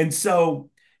 And so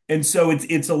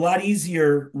it's a lot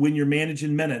easier when you're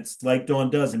managing minutes like Dawn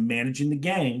does and managing the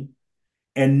game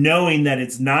and knowing that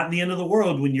it's not the end of the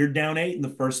world when you're down eight in the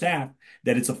first half,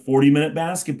 that it's a 40-minute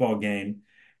basketball game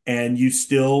and you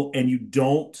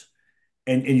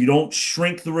don't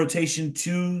shrink the rotation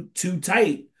too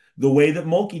tight the way that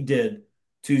Mulkey did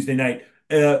Tuesday night.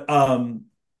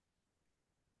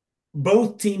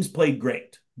 Both teams played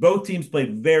great. Both teams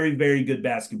played very, very good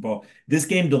basketball. This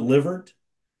game delivered.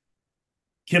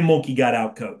 Kim Mulkey got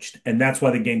outcoached, and that's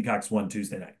why the Gamecocks won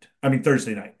Tuesday night. I mean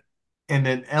Thursday night. And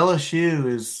then LSU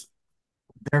is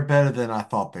they're better than I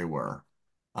thought they were.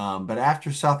 But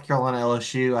after South Carolina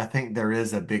LSU, I think there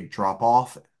is a big drop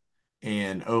off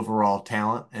in overall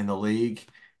talent in the league.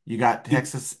 You got It,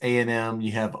 Texas A&M,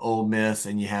 you have Ole Miss,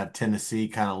 and you have Tennessee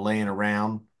kind of laying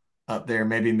around up there,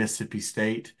 maybe Mississippi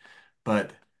State,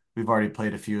 but we've already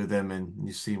played a few of them and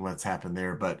you've seen what's happened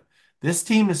there. But this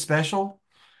team is special,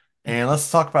 and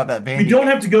let's talk about that we Vandy don't game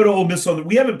have to go to Ole Miss on the.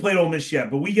 We haven't played Ole Miss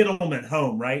yet, but we get them at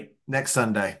home, right? next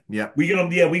Sunday. Yep. We get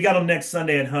them. Yeah, we got them next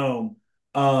Sunday at home.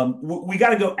 We got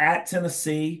to go at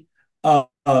Tennessee. Um,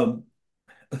 and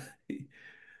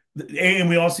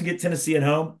we also get Tennessee at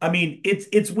home. I mean,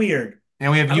 it's weird.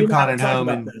 And we have I don't know how UConn to at talk home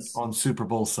about and this. on Super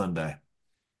Bowl Sunday.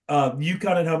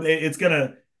 UConn at home. It's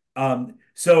gonna.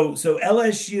 So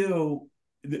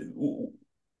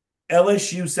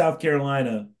LSU South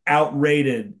Carolina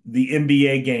outrated the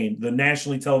NBA game, the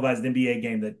nationally televised NBA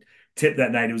game that tipped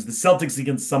that night. It was the Celtics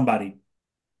against somebody.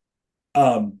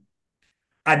 Um,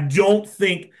 I don't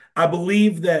think I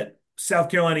believe that South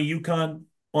Carolina UConn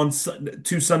on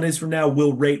 2 Sundays from now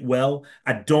will rate well.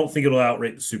 I don't think it'll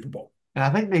outrate the Super Bowl. And I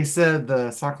think they said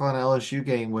the South Carolina LSU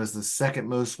game was the second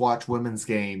most watched women's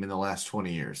game in the last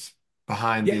 20 years,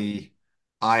 behind Yeah. the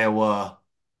Iowa,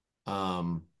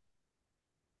 um,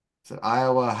 is it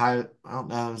Iowa, Ohio, I don't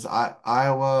know, it was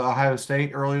Iowa, Ohio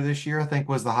State earlier this year, I think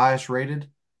was the highest rated.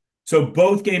 So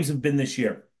both games have been this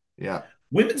year. Yeah.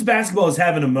 Women's basketball is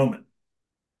having a moment.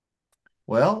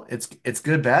 Well, it's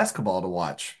good basketball to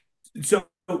watch. So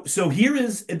so here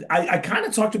is I kind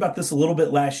of talked about this a little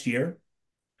bit last year,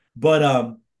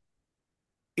 but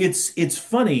it's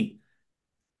funny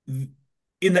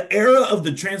in the era of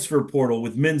the transfer portal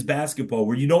with men's basketball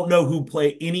where you don't know who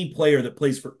play any player that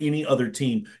plays for any other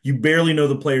team, you barely know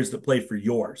the players that play for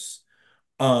yours.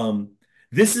 Um,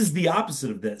 this is the opposite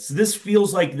of this. This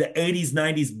feels like the 80s,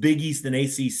 90s Big East and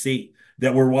ACC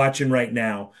that we're watching right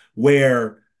now,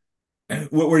 where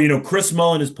Chris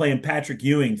Mullen is playing Patrick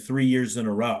Ewing 3 years in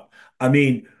a row. I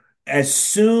mean, as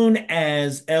soon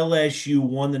as LSU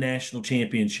won the national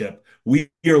championship, we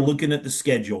are looking at the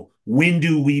schedule. When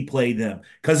do we play them?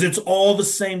 Because it's all the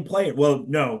same player. Well,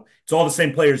 no, it's all the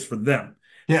same players for them.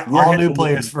 Yeah, We're all hitting new them with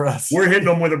players for us. we're hitting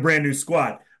them with a brand new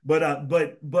squad. But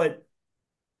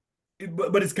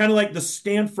it's kind of like the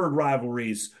Stanford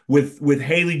rivalries with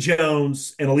Haley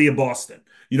Jones and Aaliyah Boston.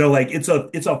 Like it's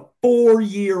a 4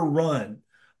 year run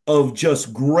of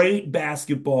just great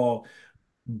basketball.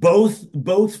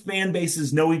 Both fan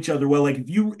bases know each other well. Like if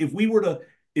you were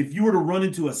to run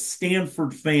into a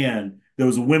Stanford fan that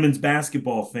was a women's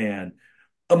basketball fan,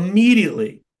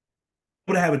 immediately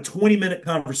would have a 20-minute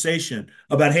conversation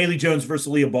about Haley Jones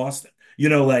versus Aaliyah Boston.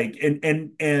 Like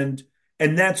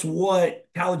and that's what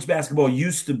college basketball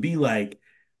used to be like.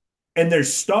 And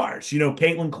there's stars,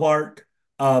 Caitlin Clark,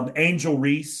 Angel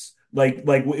Reese. Like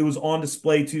it was on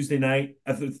display Tuesday night.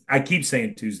 I keep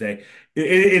saying Tuesday.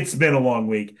 It's been a long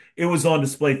week. It was on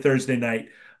display Thursday night.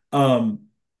 Um,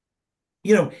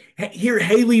 Here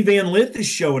Haley Van Lith is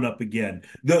showing up again.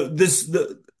 This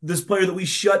player that we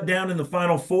shut down in the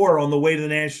Final Four on the way to the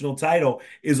national title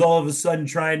is all of a sudden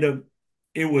trying to.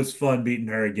 It was fun beating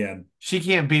her again. She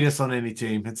can't beat us on any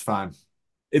team. It's fine.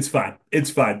 It's fine. It's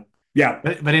fine. Yeah,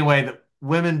 But anyway, the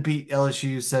women beat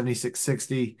LSU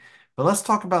 76-60. But let's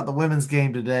talk about the women's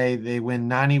game today. They win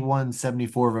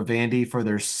 91-74 over Vandy for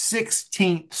their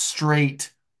 16th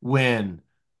straight win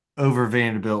over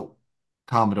Vanderbilt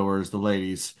Commodores, the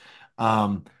ladies.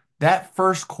 Um, that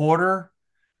first quarter,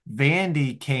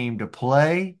 Vandy came to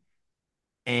play,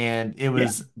 and it yeah,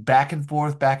 was back and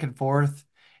forth,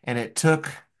 and it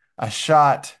took a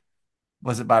shot.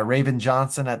 Was it by Raven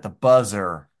Johnson at the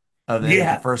buzzer of the end of the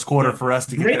yeah, first quarter yeah. for us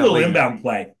to get Great that little lead? inbound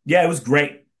play. Yeah, it was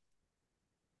great.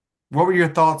 What were your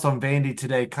thoughts on Vandy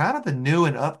today? Kind of the new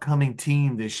and upcoming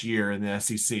team this year in the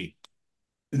SEC.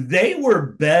 They were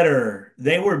better.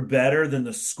 They were better than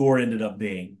the score ended up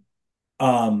being.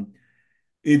 Um,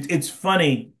 it's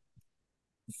funny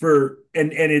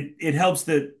and it helps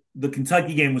that the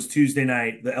Kentucky game was Tuesday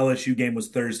night, the LSU game was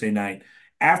Thursday night.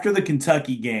 After the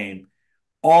Kentucky game,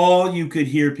 all you could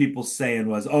hear people saying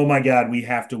was, "Oh my God, we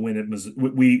have to win at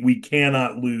Missouri. We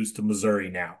cannot lose to Missouri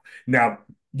now." Now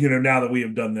that we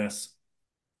have done this,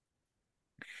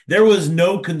 there was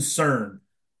no concern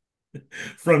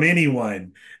from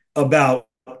anyone about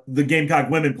the Gamecock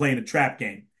women playing a trap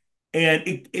game, and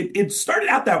it started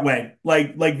out that way.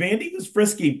 Like Vandy was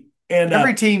frisky, and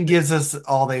Every team gives us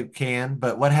all they can,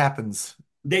 but what happens?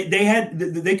 they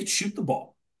could shoot the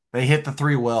ball. They hit the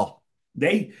three well.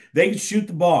 They could shoot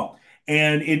the ball,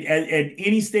 and at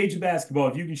any stage of basketball,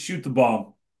 if you can shoot the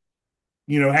ball,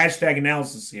 hashtag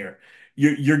analysis here.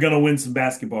 You're going to win some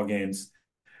basketball games.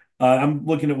 I'm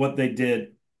looking at what they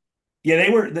did. Yeah,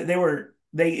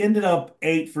 they ended up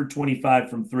 8 for 25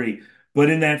 from three, but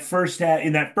in that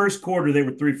first quarter, they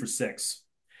were 3 for 6,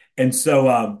 and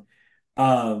so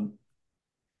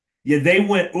yeah, they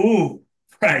went ooh,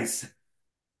 Price.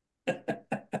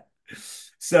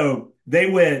 So they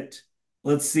went.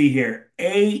 Let's see here,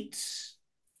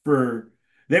 for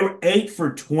they were 8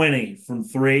 for 20 from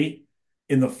three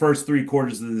in the first 3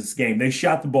 quarters of this game. They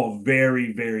shot the ball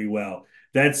very, very well.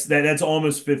 That's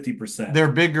almost 50%.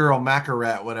 Their big girl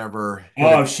Macarat, whatever, hit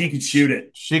Oh, it. she could shoot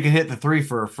it. She could hit the three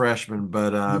for a freshman,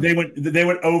 They went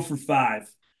 0 for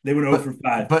 5. They went 0 but for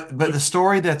 5. but the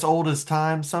story that's old as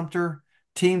time, Sumter,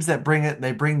 teams that bring it,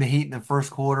 they bring the heat in the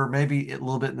first quarter, maybe a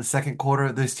little bit in the second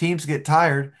quarter. Those teams get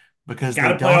tired because Got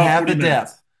they to play don't all have 40 the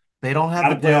depth. minutes. They don't have Got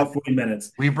the to play all depth. 40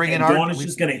 minutes. We bring in And our Dawn is we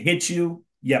just going to hit you.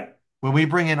 Yep. when we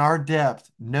bring in our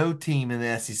depth, no team in the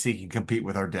SEC can compete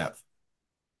with our depth.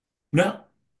 No,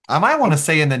 I might want to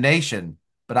say in the nation,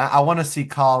 but I want to see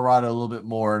Colorado a little bit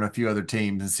more and a few other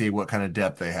teams and see what kind of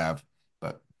depth they have.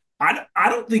 But I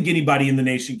don't think anybody in the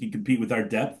nation can compete with our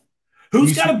depth.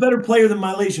 Who's got a UC, better player than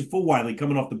Malaysia Fulwiley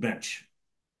coming off the bench?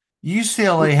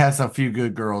 UCLA has a few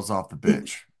good girls off the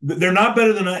bench. They're not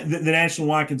better than Ashton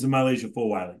Watkins and Malaysia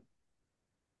Fulwiley.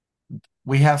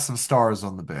 We have some stars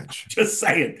on the bench. Just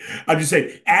saying. I'm just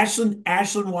saying.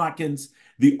 Ashlyn Watkins.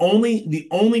 The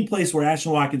only place where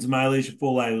Ashlyn Watkins and Malaysia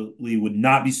Fulwiley would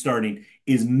not be starting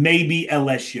is maybe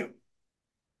LSU,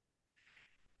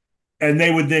 and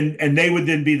they would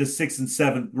then be the sixth and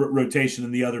seventh rotation,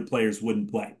 and the other players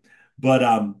wouldn't play. But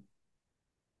um,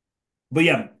 but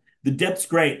yeah, the depth's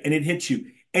great, and it hits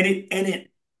you,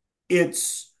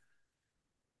 it's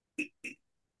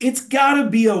it's got to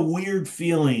be a weird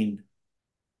feeling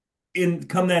in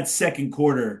come that second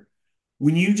quarter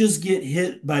when you just get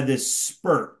hit by this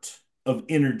spurt of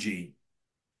energy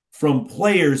from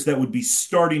players that would be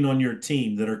starting on your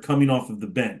team that are coming off of the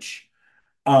bench.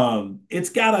 It's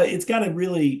gotta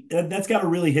really that's gotta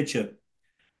really hit you,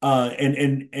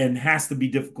 and has to be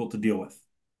difficult to deal with.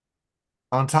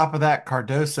 On top of that,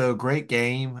 Cardoso, great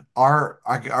game. Our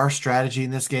strategy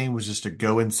in this game was just to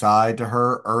go inside to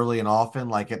her early and often,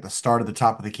 like at the start of the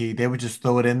top of the key. They would just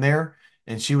throw it in there,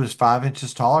 and she was 5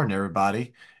 inches taller than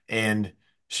everybody, and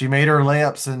she made her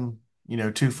layups in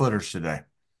 2 footers today.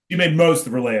 You made most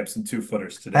of her layups in two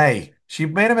footers today. Hey, she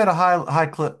made them at a high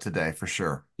clip today for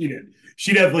sure. She did.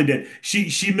 She definitely did.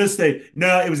 She missed a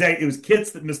no. It was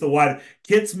Kits that missed the wide.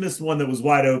 Kits missed one that was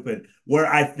wide open. Where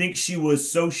I think she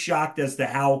was so shocked as to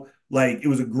how it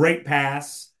was a great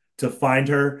pass to find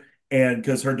her, and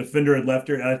because her defender had left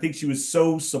her, and I think she was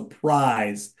so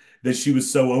surprised that she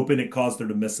was so open it caused her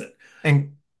to miss it.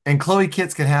 And and Chloe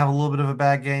Kitts can have a little bit of a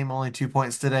bad game, only 2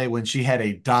 points today when she had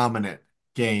a dominant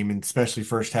game, and especially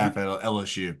first half at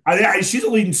LSU. She's a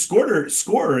leading scorer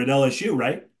at LSU,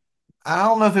 right? I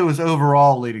don't know if it was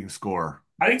overall leading scorer.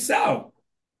 I think so.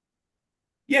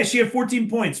 Yeah, she had 14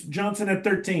 points. Johnson had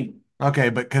 13. Okay,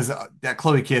 but because that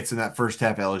Chloe Kitts in that first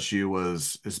half LSU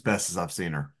was as best as I've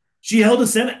seen her. She held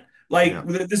us in it. Yeah.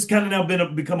 This has kind of now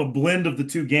become a blend of the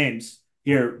two games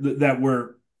here that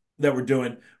we're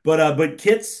doing. But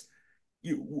Kits,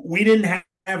 we didn't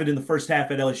have it in the first half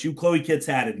at LSU. Chloe Kits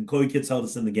had it, and Chloe Kits held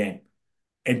us in the game,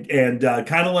 and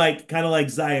kind of like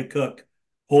Zaya Cook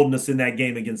holding us in that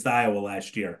game against Iowa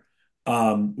last year,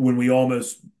 when we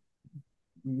almost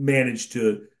managed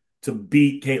to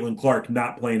beat Caitlin Clark,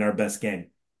 not playing our best game.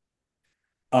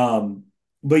 Um,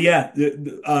 but yeah,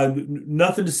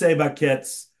 nothing to say about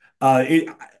Kets.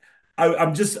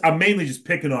 I'm mainly just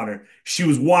picking on her. She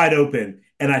was wide open,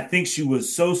 and I think she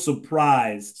was so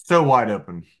surprised So wide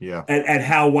open. Yeah. at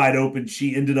how wide open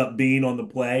she ended up being on the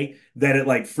play that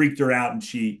it freaked her out, and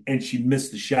she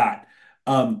missed the shot.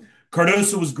 Um,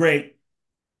 Cardoso was great.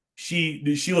 She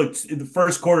looked in the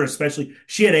first quarter, especially.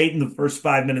 She had 8 in the first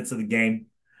 5 minutes of the game.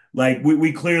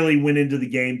 We clearly went into the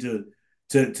game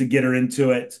to get her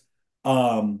into it.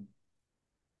 Um,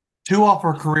 Two off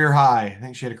her career high. I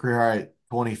think she had a career high at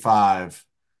 25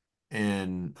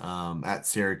 in at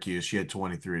Syracuse. She had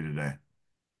 23 today.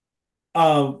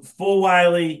 Full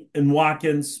Wiley and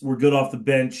Watkins were good off the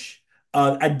bench.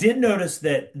 I did notice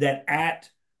that at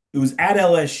it was at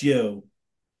LSU.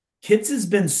 Kitts has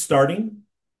been starting,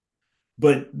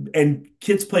 and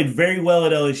Kitts played very well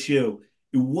at LSU.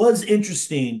 It was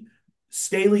interesting.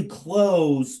 Staley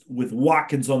closed with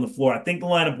Watkins on the floor. I think the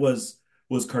lineup was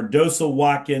Cardoso,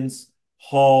 Watkins,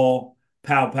 Hall,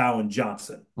 Pow, and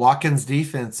Johnson. Watkins'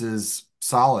 defense is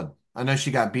solid. I know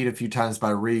she got beat a few times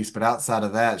by Reese, but outside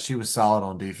of that, she was solid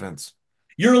on defense.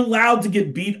 You're allowed to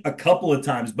get beat a couple of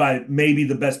times by maybe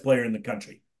the best player in the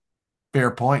country.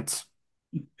 Fair points.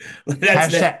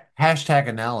 That's that Hashtag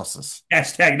analysis.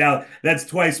 hashtag. Now that's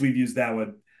twice we've used that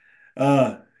one.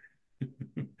 Uh,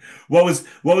 what was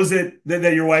it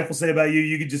that your wife will say about you?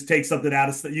 You could just take something out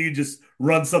of you could just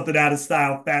run something out of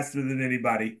style faster than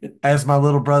anybody. As my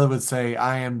little brother would say,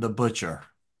 I am the butcher.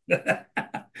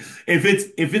 If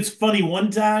it's funny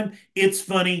one time, it's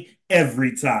funny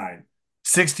every time.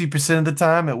 60% of the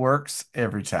time, it works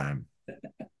every time.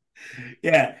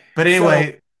 Yeah. But So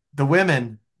anyway, the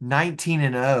women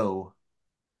 19-0,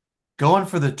 going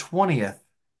for the 20th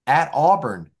at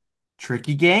Auburn.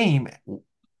 Tricky game.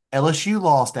 LSU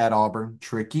lost at Auburn.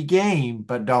 Tricky game,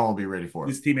 but Dawn will be ready for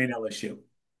it. this team ain't LSU.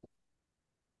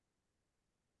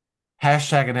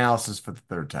 Hashtag analysis for the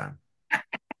third time.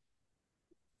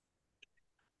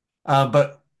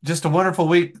 But just a wonderful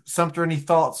week. Sumter, any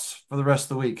thoughts for the rest of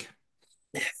the week?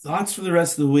 Thoughts for the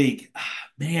rest of the week?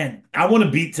 Man, I want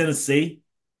to beat Tennessee.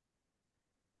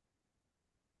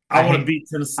 I I want to hate beat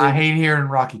I Tennessee. hate hearing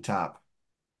Rocky Top.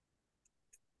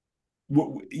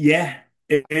 Yeah,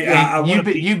 Yeah, I want to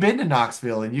beat. you've been to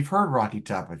Knoxville and you've heard Rocky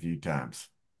Top a few times.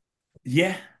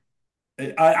 Yeah,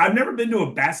 I've never been to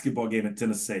a basketball game at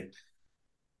Tennessee.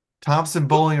 Thompson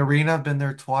Bowling Arena, been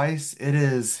there twice. It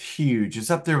is huge.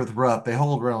 It's up there with Rupp. They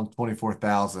hold around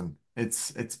 24,000.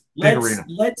 It's big arena.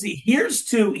 Let's see. Here's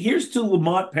to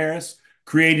Lamont Paris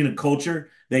creating a culture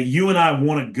that you and I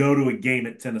want to go to a game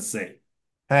at Tennessee.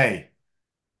 Hey,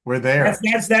 we're That's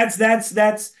there. that's that's that's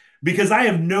that's because I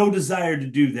have no desire to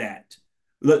do that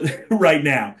right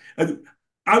now.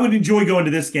 I would enjoy going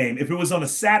to this game. If it was on a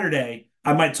Saturday,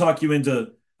 I might talk you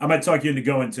into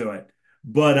going to it.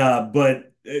 But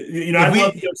If I'd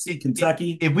love to we go see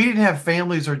Kentucky. if we didn't have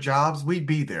families or jobs, we'd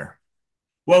be there.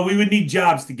 Well, we would need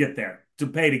jobs to get there, to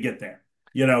pay to get there.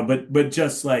 But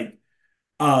just like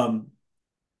um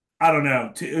I don't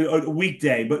know, a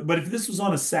weekday. But if this was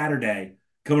on a Saturday,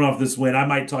 coming off this win, I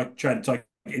might try to talk.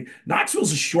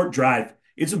 Knoxville's a short drive.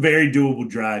 It's a very doable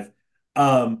drive.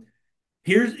 Um,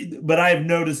 but I have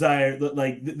no desire.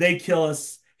 Like they kill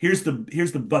us. Here's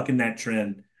the buck in that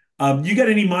trend. You got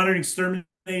any modern exterminating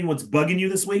what's bugging you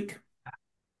this week?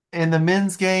 In the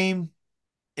men's game,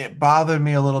 it bothered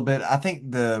me a little bit. I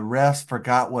think the refs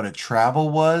forgot what a travel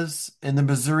was in the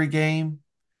Missouri game,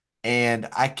 and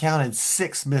I counted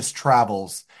six missed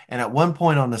travels. And at one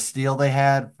point on the steal they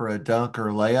had for a dunk or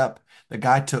layup, the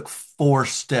guy took 4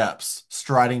 steps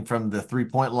striding from the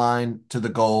 3-point line to the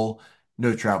goal.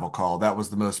 No travel call. That was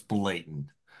the most blatant.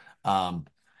 Um,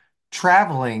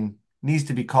 Traveling needs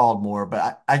to be called more,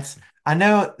 but I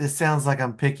know this sounds like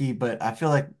I'm picky, but I feel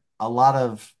like a lot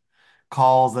of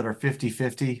calls that are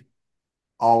 50-50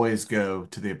 always go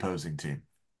to the opposing team.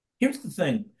 Here's the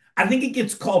thing. I think it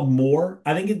gets called more.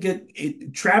 I think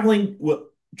traveling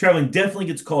definitely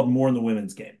gets called more in the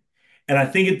women's game. And I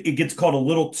think it gets called a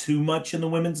little too much in the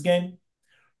women's game.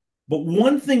 But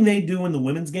one thing they do in the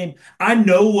women's game, I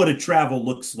know what a travel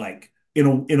looks like in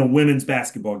a women's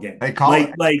basketball game. They call Like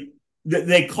it. like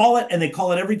they call it and they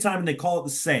call it every time and they call it the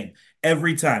same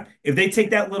every time. If they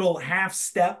take that little half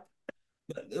step,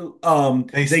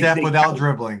 They step they without count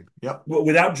dribbling. Yep.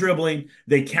 without dribbling.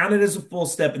 They count it as a full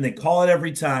step and they call it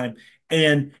every time.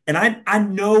 And I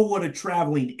know what a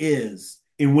traveling is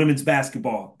in women's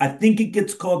basketball. I think it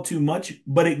gets called too much,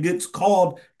 but it gets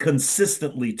called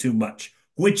consistently too much,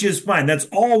 which is fine. That's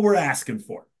all we're asking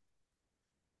for.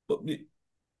 We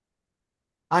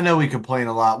I know we complain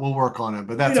a lot. We'll work on it,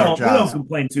 but that's our don't job.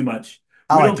 complain too much.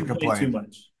 I We like don't to complain too complain.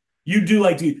 much. You do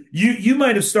like to you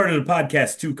might have started a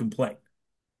podcast to complain.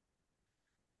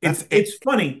 That's It's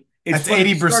funny. It's that's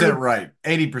funny. 80% right.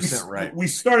 80% right. We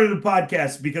started a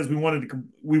podcast because we wanted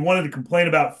to complain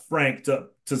about Frank to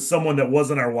someone that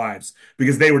wasn't our wives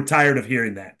because they were tired of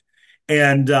hearing that.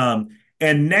 And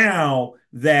now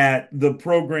that the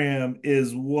program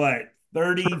is what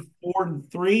 34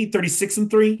 and 3, 36 and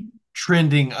 3.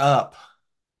 Trending up.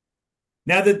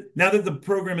 Now that the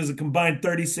program is a combined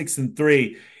 36 and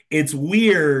 3, it's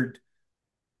weird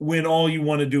when all you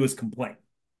want to do is complain.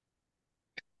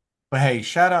 But hey,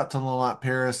 shout out to Lamont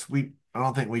Paris. I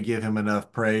don't think we give him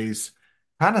enough praise.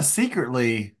 Kind of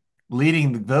secretly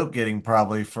leading the vote getting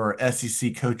probably for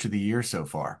SEC Coach of the Year so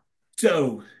far.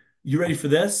 So, you ready for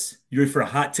this? You ready for a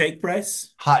hot take,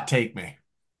 Bryce? Hot take me.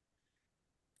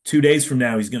 2 days from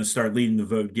now, he's going to start leading the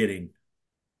vote getting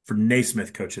for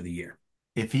Naismith Coach of the Year.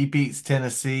 If he beats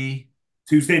Tennessee,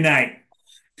 Tuesday night.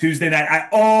 Tuesday night. I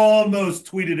almost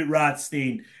tweeted at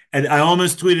Rothstein, and I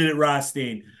almost tweeted at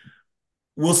Rothstein.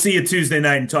 We'll see you Tuesday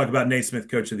night and talk about Naismith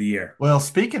Coach of the Year. well,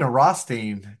 speaking of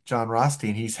Rothstein, John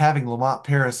Rothstein, he's having Lamont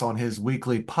Paris on his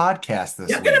weekly podcast Yeah,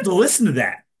 this I'm gonna have week. to listen to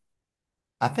that.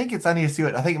 I need to see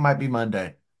it. I think it might be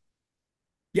Monday.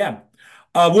 Yeah.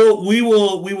 We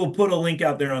will put a link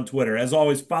out there on Twitter. As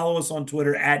always, follow us on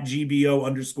Twitter at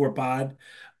GBO_pod.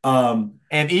 Um,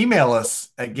 And email us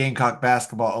at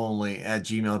GamecockBasketballOnly at have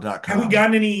we gmail.com.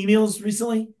 gotten any emails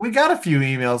recently? We got a few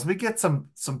emails. We get some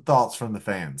thoughts from the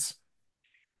fans.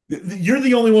 You're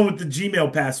the only one with the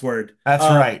Gmail password. That's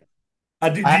right.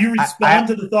 Do you I, respond I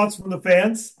to the thoughts from the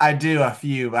fans? I do a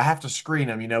few. I have to screen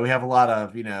them. We have a lot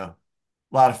of, a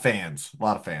lot of fans, a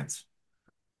lot of fans.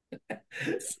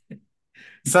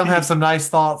 Some have some nice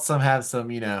thoughts, some have some,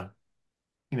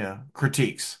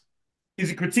 critiques. Is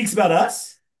it critiques about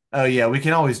us? Oh yeah, we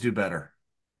can always do better.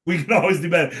 We can always do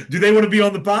better. Do they want to be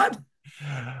on the pod?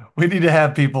 We need to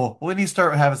have people. We need to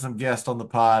start having some guests on the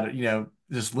pod,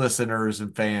 just listeners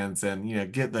and fans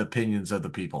and, get the opinions of the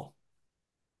people.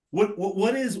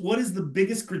 What is the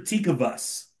biggest critique of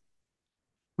us?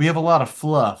 We have a lot of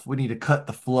fluff. We need to cut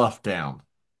the fluff down.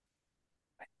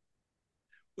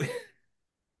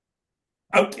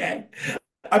 Okay.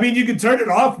 I mean, you can turn it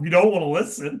off if you don't want to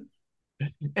listen.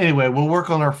 Anyway, we'll work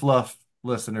on our fluff,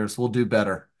 listeners. We'll do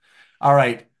better. All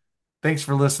right. Thanks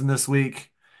for listening this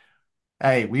week.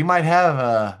 Hey, we might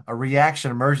have a reaction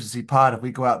emergency pod if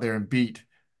we go out there and beat,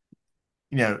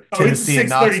 Oh, it's a Tennessee and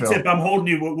 6:30 tip. Knoxville. I'm holding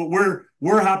you.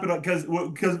 We're hopping on because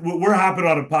we're hopping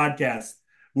on a podcast.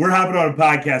 We're hopping on a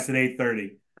podcast at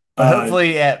 8:30. But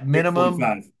hopefully, at minimum,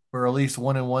 8:45. we're at least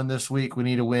 1-1 this week. We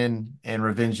need to win and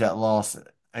revenge that loss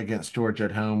against Georgia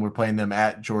at home. We're playing them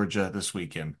at Georgia this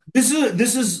weekend. This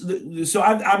is so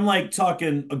I'm like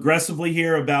talking aggressively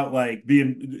here about like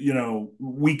being,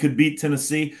 we could beat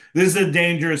Tennessee. This is a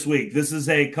dangerous week. This is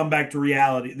a comeback to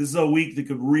reality. This is a week that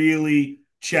could really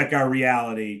check our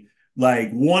reality.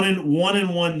 Like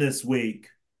one this week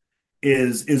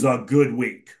is a good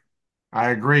week.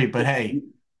 I agree, but hey,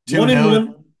 2 One and and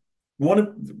 0,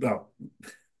 one, no,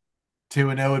 2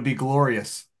 and 0 would be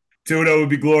glorious. 2-0 would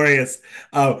be glorious.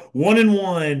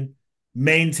 1-1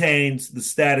 maintains the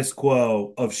status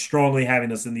quo of strongly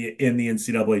having us in the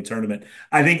NCAA tournament.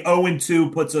 I think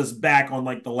 0-2 puts us back on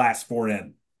like the last four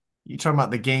in. You talking about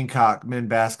the Gamecock men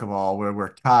basketball, where we're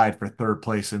tied for third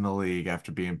place in the league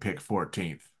after being picked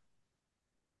 14th.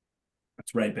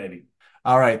 That's right, baby.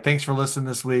 All right, thanks for listening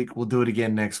this week. We'll do it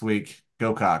again next week.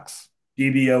 Go Cox.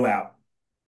 DBO out.